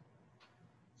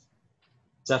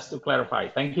 Just to clarify,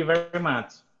 thank you very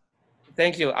much.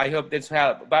 Thank you. I hope this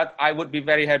helped. But I would be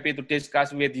very happy to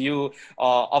discuss with you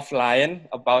offline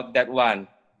about that one.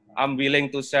 I'm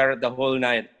willing to share the whole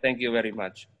night. Thank you very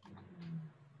much.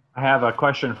 I have a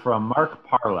question from Mark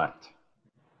Parlett.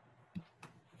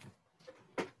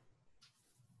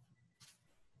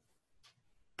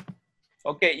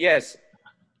 Okay, yes.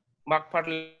 Mark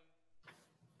Parlett.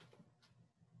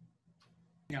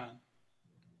 Yeah.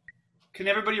 Can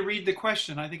everybody read the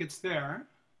question? I think it's there.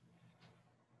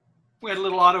 We had a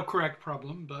little autocorrect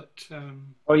problem, but...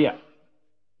 Oh, yeah.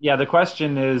 Yeah, the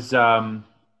question is, for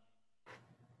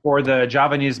the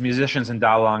Javanese musicians and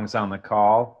Dalangs on the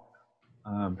call,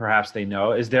 perhaps they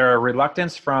know, is there a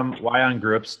reluctance from Wayang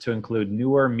groups to include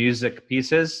newer music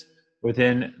pieces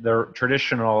within the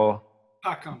traditional...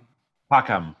 Pakam.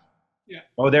 Pakam. Yeah.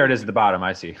 Oh, there it is at the bottom,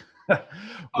 I see.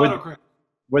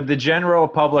 Would the general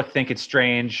public think it's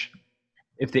strange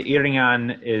if the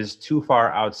Iringan is too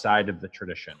far outside of the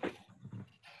tradition?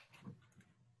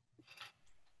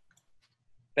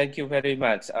 Thank you very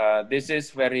much. This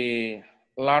is very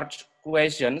large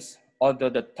questions, although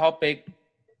the topic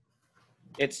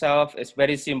itself is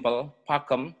very simple,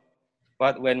 Pakam.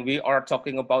 But when we are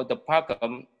talking about the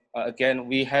Pakam, again,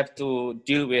 we have to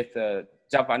deal with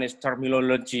Javanese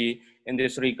terminology in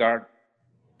this regard.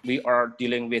 We are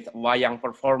dealing with Wayang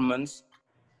performance.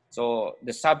 So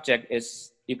the subject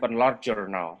is even larger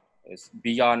now. It's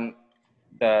beyond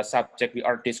the subject we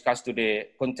are discussing today,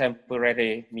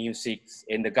 contemporary music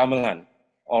in the gamelan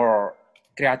or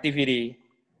creativity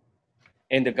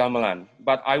in the gamelan.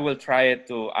 But I will try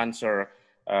to answer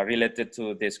related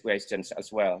to these questions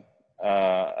as well,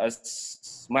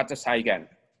 as much as I can.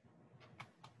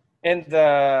 In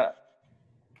the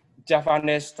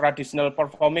Javanese traditional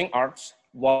performing arts,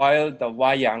 while the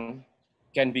Wayang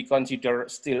can be considered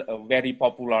still a very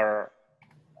popular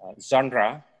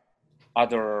genre,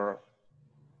 other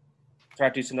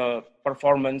traditional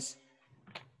performance,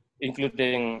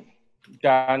 including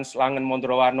dance Langen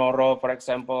Mondrowa Noro, for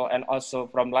example, and also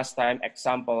from last time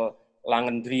example,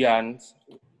 Langen Drian,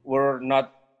 were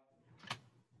not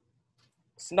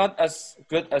as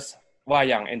good as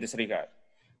Wayang in this regard.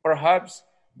 Perhaps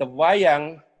the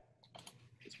Wayang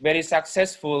is very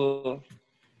successful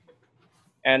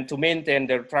and to maintain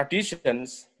their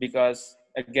traditions because,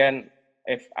 again,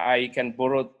 if I can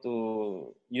borrow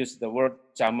to use the word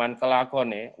zaman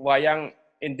kelakone, Wayang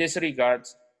in this regard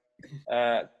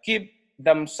keep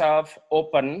themselves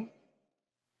open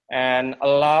and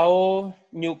allow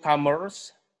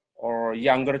newcomers or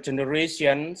younger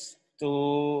generations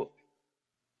to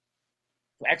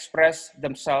express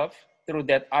themselves through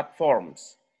that art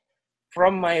forms.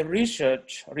 From my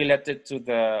research related to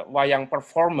the Wayang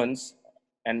performance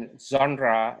and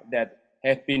genre that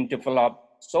have been developed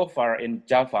so far in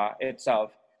Java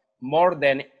itself, more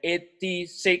than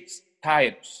 86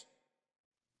 types,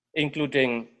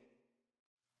 including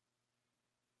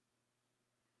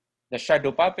the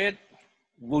shadow puppet,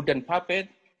 wooden puppet,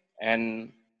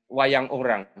 and Wayang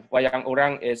Orang. Wayang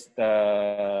Orang is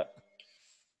the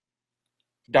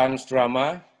dance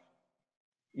drama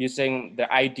using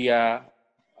the idea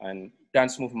and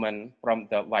dance movement from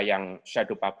the Wayang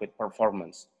shadow puppet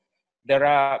performance. There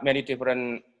are many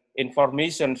different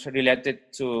information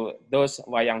related to those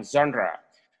Wayang genre.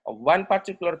 One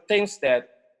particular things that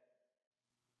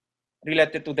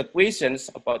related to the questions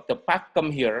about the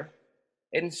Pakam here,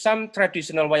 in some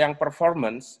traditional Wayang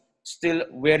performance, still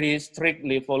very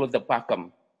strictly follow the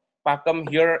Pakam. Pakam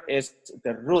here is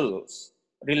the rules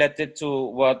related to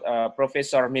what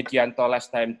Professor Medianto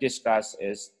last time discussed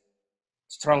is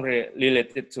strongly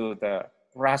related to the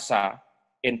rasa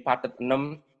in Paket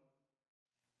 6.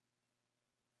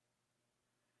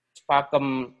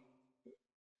 Pakam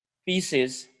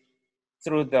pieces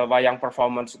through the Wayang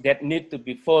performance that need to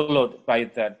be followed by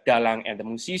the dalang and the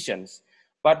musicians.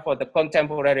 But for the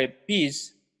contemporary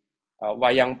piece,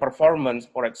 Wayang performance,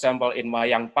 for example, in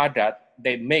Wayang Padat,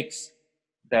 they mix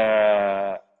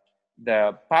the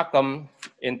Pakam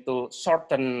into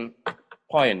certain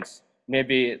points.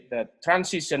 Maybe the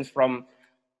transitions from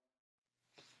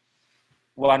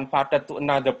one padat to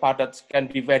another padat can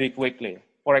be very quickly.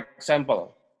 For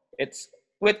example, it's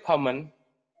quite common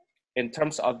in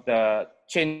terms of the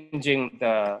changing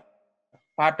the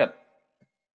pattern,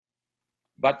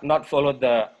 but not follow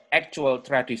the actual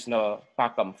traditional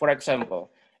pakem. For example,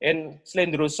 in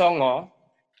Slendro Songo,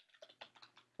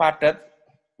 pattern,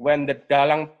 when the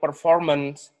dalang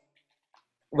performance,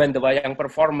 when the wayang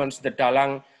performance, the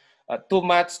dalang too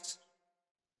much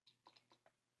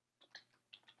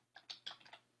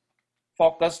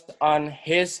focused on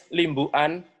his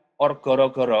limbuan or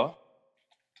goro-goro,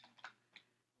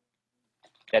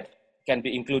 that can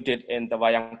be included in the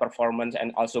wayang performance,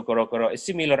 and also goro-goro, a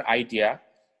similar idea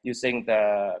using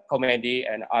the comedy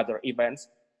and other events.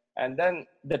 And then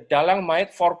the dalang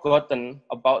might forgotten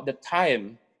about the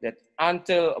time that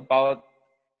until about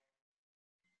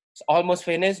it's almost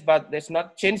finished, but it's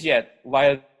not changed yet,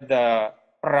 while the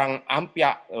perang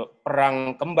ampyak,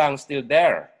 perang kembang still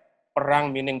there.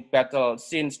 Perang meaning battle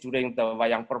scenes during the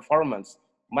wayang performance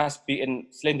must be in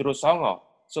Slendro Songo.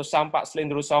 So sampak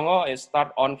Slendro Songo is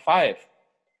start on 5.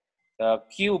 The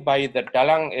cue by the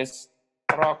dalang is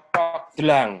krok krok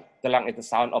delang. Delang is the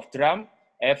sound of drum.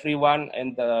 Everyone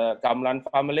in the gamelan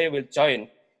family will join.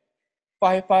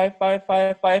 5 5 5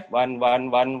 5 5 1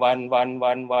 1 1 1 1 1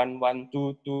 1 1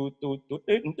 2 2 2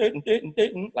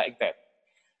 2 like that.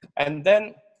 And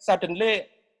then suddenly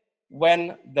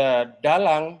when the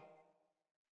dalang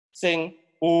sing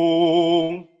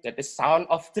that is sound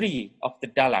of 3 of the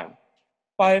dalang.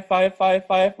 5 5 5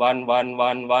 5 1 1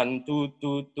 1 1 2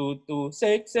 2 2 2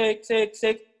 6 6 6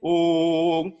 6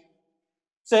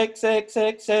 6 6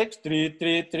 6 6 3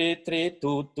 3 3 3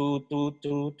 2 2 2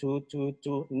 2 2 2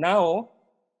 2. Now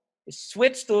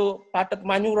switch to patet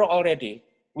manyuro already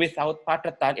without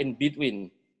patetan in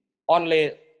between.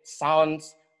 Only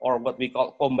sounds, or what we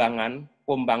call kombangan.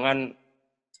 Kombangan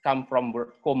come from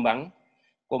word kombang.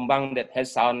 Kombang that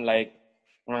has sound like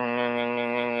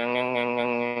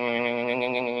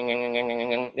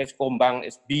this kombang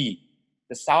is B.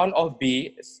 The sound of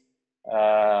B is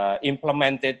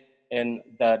implemented in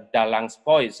the dalang's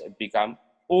voice. It become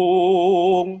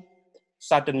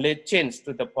suddenly changed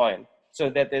to the point. So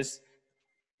that is,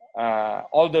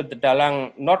 although the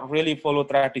dalang not really follow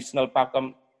traditional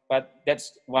pakem, but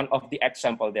that's one of the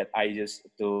example that I used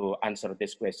to answer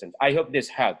this question. I hope this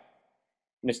helped,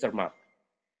 Mr. Mark.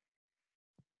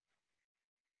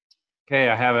 Okay,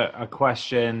 I have a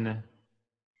question.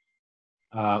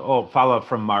 Follow-up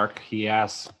from Mark. He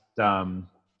asked,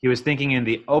 he was thinking in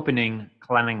the opening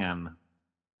Kleningen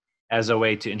as a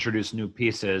way to introduce new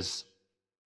pieces,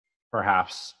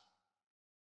 perhaps.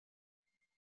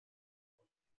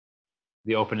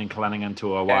 The opening Kleningen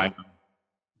to a wayang.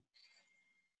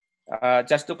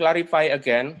 Just to clarify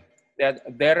again, that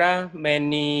there are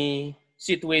many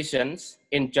situations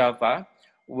in Java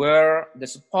where the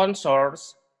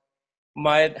sponsors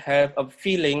might have a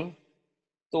feeling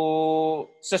to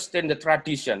sustain the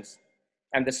traditions,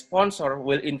 and the sponsor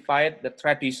will invite the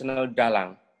traditional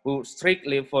dalang who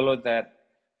strictly follow that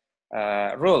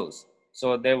rules.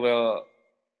 So they will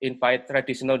invite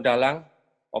traditional dalang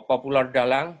or popular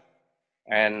dalang,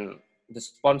 and the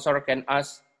sponsor can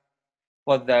ask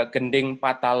for the gending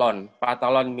patalon.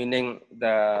 Patalon meaning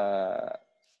the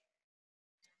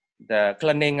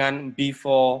kleningan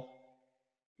before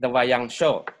the wayang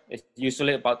show. It's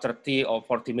usually about 30 or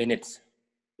 40 minutes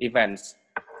events.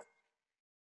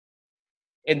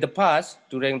 In the past,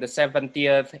 during the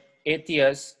 70th,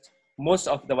 80th, most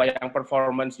of the wayang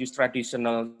performance use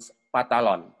traditional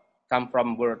patalon, come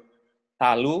from word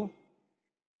talu,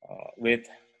 with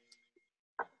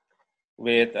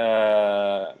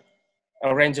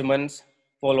arrangements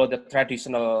follow the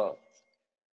traditional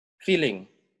feeling.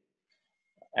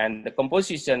 And the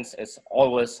compositions is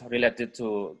always related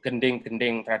to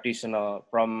gending traditional,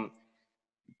 from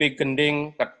big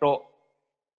gending, ketuk,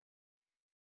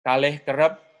 kalih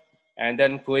kerep, and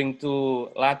then going to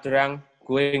ladrang,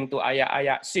 going to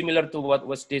ayak-ayak, similar to what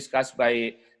was discussed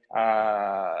by,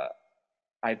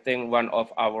 I think, one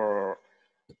of our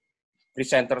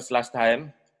presenters last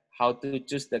time, how to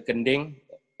choose the gending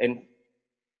in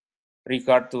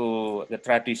regard to the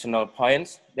traditional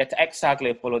points that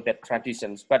exactly follow that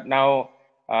traditions. But now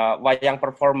wayang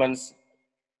performance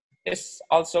is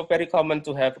also very common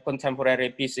to have contemporary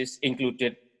pieces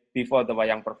included before the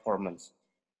wayang performance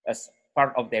as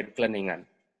part of their kleningan.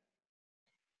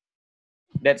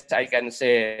 That's I can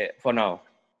say for now.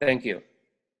 Thank you.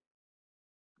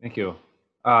 Thank you.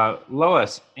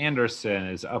 Lois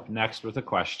Anderson is up next with a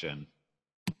question.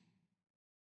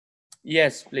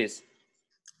 Yes, please.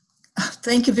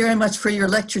 Thank you very much for your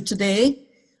lecture today.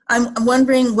 I'm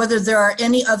wondering whether there are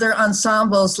any other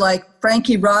ensembles like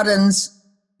Frankie Rodden's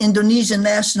Indonesian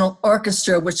National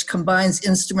Orchestra, which combines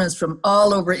instruments from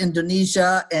all over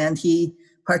Indonesia, and he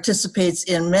participates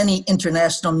in many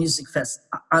international music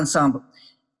festivals.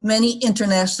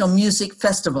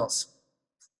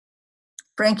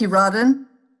 Frankie Rodden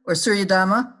or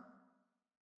Suryadama?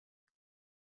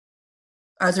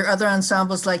 Are there other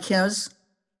ensembles like his?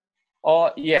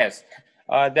 Oh, yes.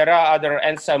 There are other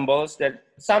ensembles that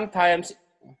sometimes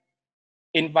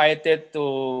invited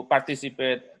to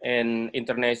participate in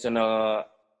international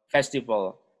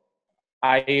festival.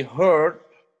 I heard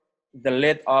the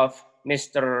late of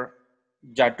Mr.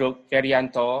 Jaduk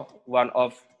Ferianto, one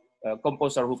of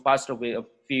composer who passed away a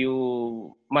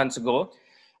few months ago,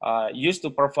 used to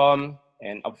perform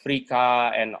in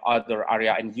Africa and other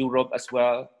area in Europe as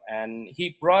well. And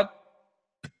he brought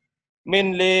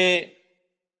mainly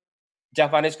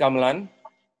Javanese gamelan,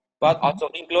 but also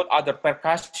include other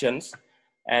percussions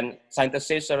and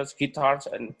synthesizers, guitars,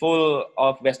 and full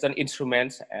of Western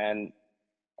instruments, and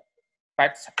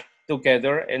packed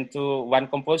together into one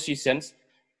compositions,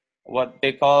 what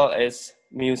they call is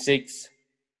music's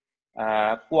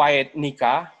quiet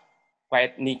nikah.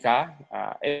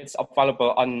 It's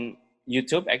available on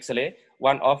YouTube actually.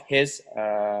 One of his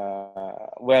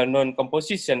well-known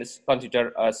compositions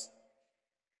considered as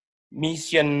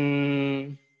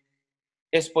Mission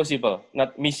is Possible,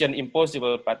 not Mission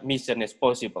Impossible, but Mission is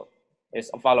Possible.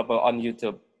 It's available on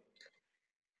YouTube.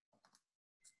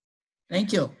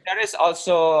 Thank you. There is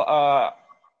also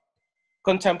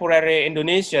contemporary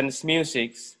Indonesian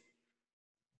music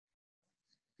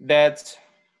that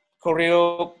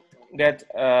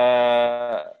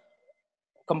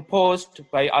composed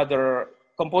by other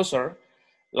composer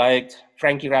like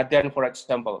Frankie Raden, for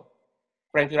example.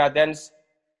 Frankie Raden is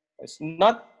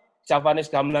not Javanese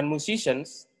gamelan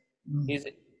musicians. He's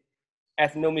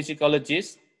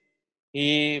ethnomusicologist.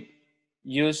 He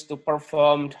used to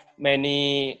perform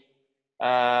many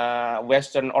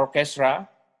Western orchestra,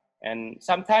 and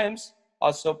sometimes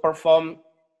also perform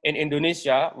in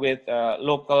Indonesia with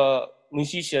local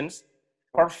musicians,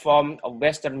 perform a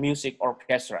Western music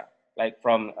orchestra, like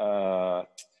from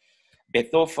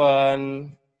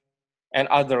Beethoven and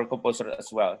other composers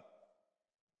as well.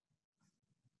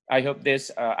 I hope this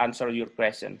answers your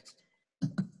questions.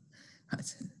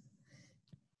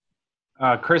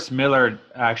 Chris Miller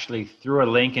actually threw a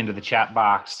link into the chat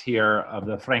box here of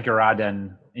the Frankie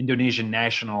Raden Indonesian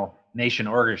Nation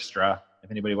Orchestra.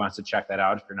 If anybody wants to check that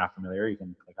out, if you're not familiar, you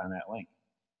can click on that link.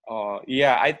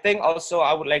 Yeah, I think also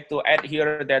I would like to add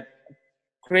here that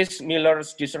Chris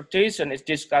Miller's dissertation is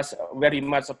discussed very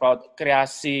much about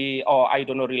creasi, or I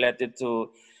don't know, related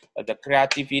to the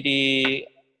creativity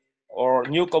or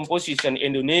new composition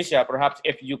in Indonesia. Perhaps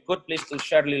if you could please to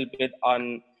share a little bit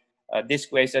on this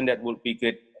question, that would be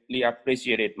greatly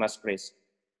appreciated, Mas Chris.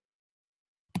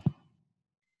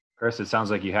 Chris, it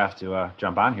sounds like you have to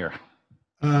jump on here.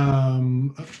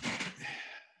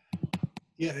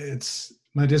 Yeah,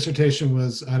 my dissertation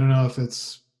was, I don't know if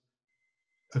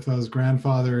I was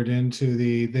grandfathered into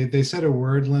they set a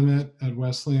word limit at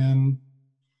Wesleyan,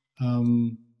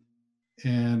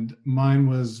 and mine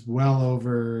was well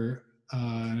over,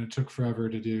 and it took forever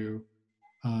to do.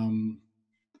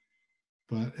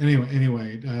 But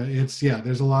anyway, it's, yeah,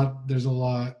 there's a lot,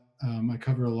 I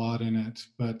cover a lot in it,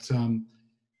 but so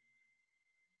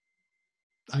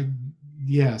I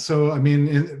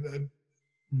mean,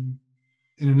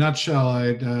 in a nutshell,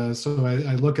 I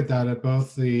look at that at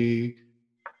both the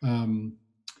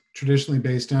traditionally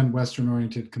based and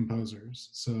Western-oriented composers.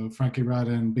 So Frankie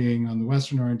Raden being on the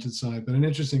Western-oriented side, but an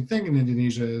interesting thing in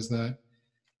Indonesia is that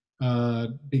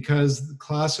because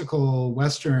classical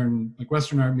Western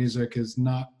art music is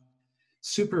not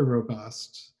super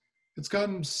robust, it's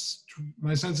gotten,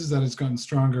 my sense is that it's gotten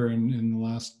stronger in the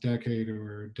last decade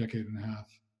or decade and a half.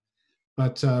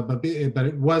 But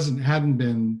it hadn't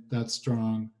been that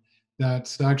strong.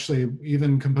 That's actually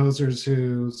even composers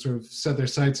who sort of set their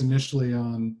sights initially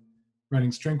on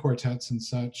writing string quartets and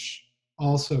such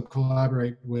also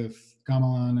collaborate with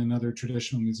gamelan and other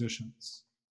traditional musicians.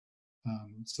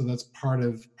 So that's part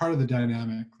of the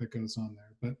dynamic that goes on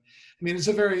there. But I mean,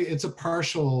 it's a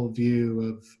partial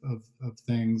view of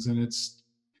things, and it's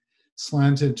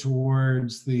slanted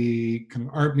towards the kind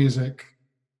of art music,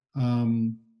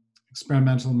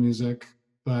 experimental music.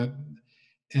 But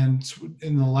and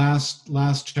in the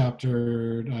last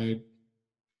chapter, I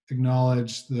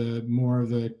acknowledged more of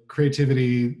the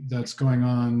creativity that's going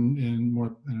on in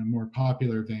a more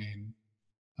popular vein.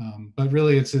 But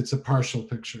really, it's a partial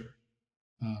picture.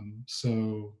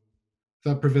 So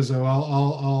that proviso,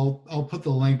 I'll put the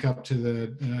link up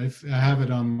to I have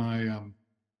it on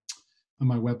on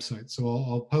my website. So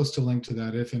I'll post a link to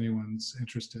that if anyone's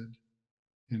interested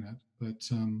in it. But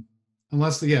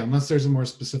unless there's a more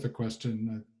specific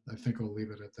question, I think I'll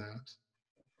leave it at that.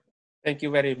 Thank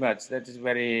you very much. That is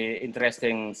very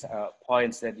interesting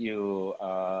points that you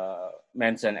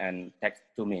mentioned and text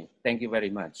to me. Thank you very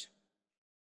much.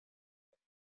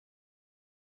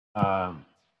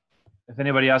 If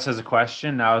anybody else has a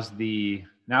question, now's the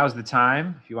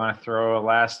time. If you want to throw a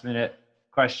last minute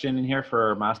question in here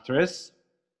for Mastris.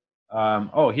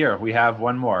 Oh, here we have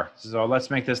one more. So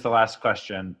let's make this the last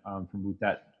question from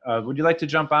Butet. Would you like to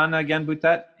jump on again,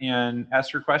 Butet, and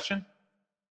ask your question?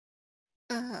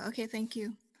 Okay, thank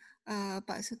you.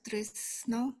 Pak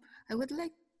Sutrisno, I would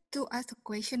like to ask a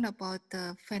question about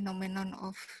the phenomenon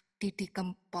of Didi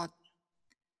Kempot.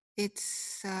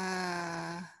 It's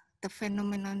the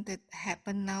phenomenon that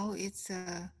happened now. It's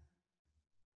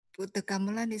the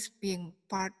gamelan is being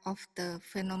part of the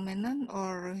phenomenon,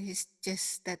 or it's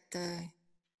just that the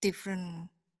different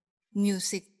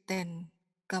music than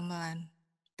gamelan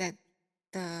that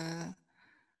the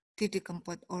Didi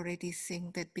Kempot already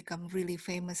sing that become really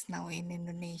famous now in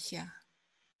Indonesia?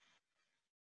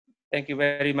 Thank you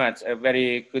very much.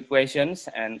 Very good questions,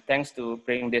 and thanks to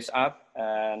bring this up.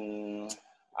 And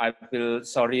I feel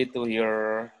sorry to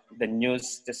hear the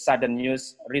news, the sudden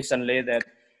news recently that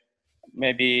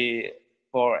maybe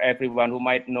for everyone who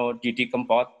might know, Didi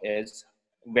Kempot is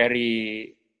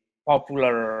very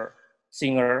popular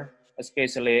singer,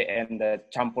 especially in the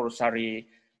campur sari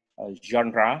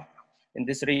genre. In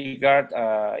this regard,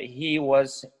 he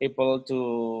was able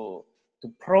to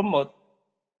promote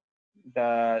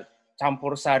the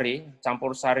campur sari.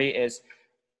 Campur sari is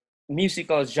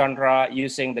musical genre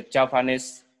using the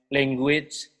Javanese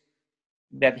language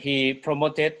that he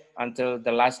promoted until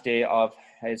the last day of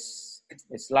his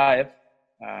life.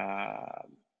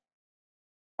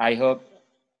 I hope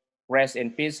rest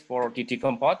in peace for Didi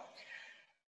Kempot.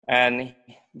 And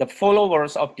the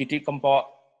followers of Didi Kempot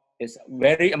is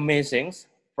very amazing,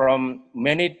 from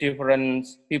many different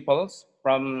peoples,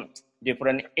 from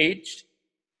different age,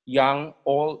 young,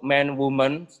 old, men,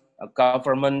 women,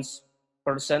 governments,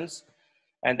 persons,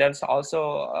 and there's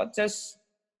also just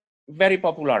very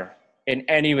popular in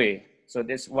any way. So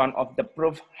this is one of the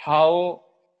proof how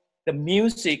the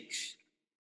music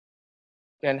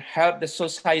can help the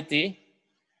society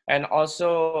and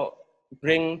also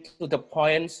bring to the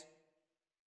points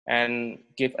and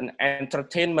give an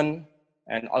entertainment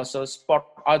and also support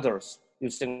others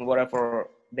using whatever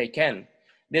they can.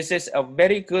 This is a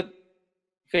very good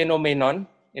phenomenon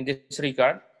in this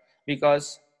regard,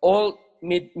 because old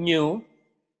meet new,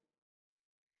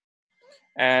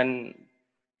 and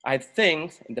I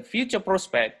think in the future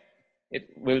prospect it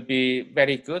will be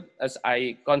very good, as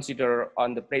I consider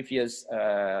on the previous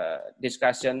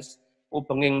discussions,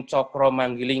 upenging cokro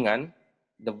manggilingan,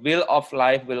 the will of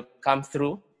life will come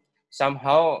through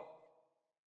somehow.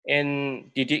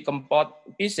 In Didi Kempot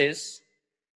pieces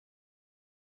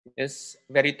is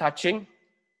very touching.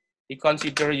 He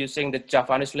considered using the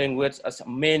Javanese language as a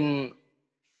main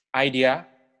idea,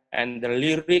 and the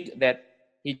lyric that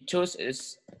he chose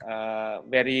is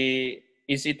very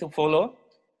easy to follow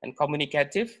and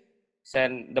communicative.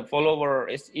 And the follower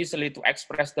is easily to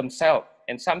express themselves.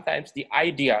 And sometimes the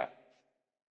idea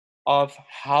of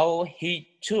how he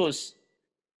chose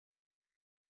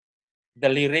the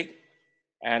lyric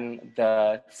and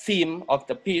the theme of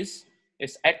the piece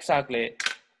is exactly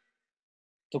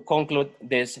to conclude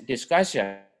these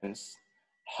discussions,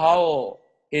 how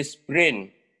his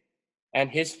brain and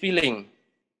his feeling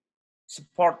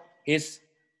support his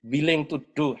willing to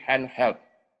do and help.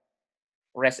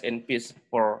 Rest in peace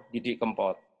for Didi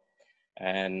Kempot.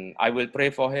 And I will pray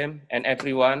for him and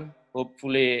everyone.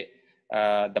 Hopefully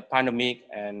the pandemic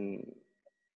and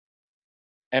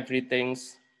everything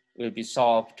will be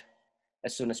solved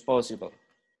as soon as possible.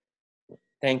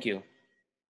 Thank you.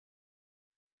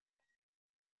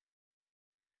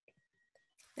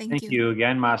 Thank you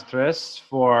again, Mastris,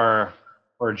 for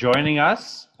joining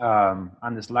us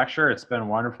on this lecture. It's been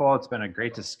wonderful. It's been a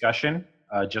great discussion,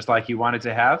 just like you wanted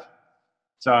to have.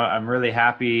 So I'm really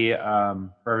happy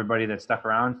for everybody that stuck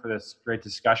around for this great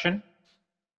discussion.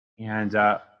 And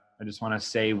I just want to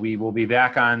say we will be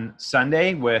back on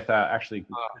Sunday with actually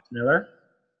Chris Miller,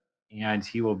 and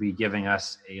he will be giving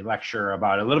us a lecture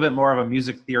about a little bit more of a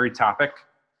music theory topic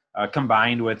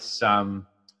combined with some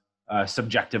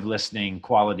subjective listening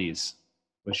qualities,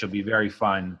 which will be very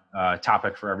fun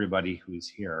topic for everybody who's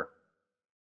here.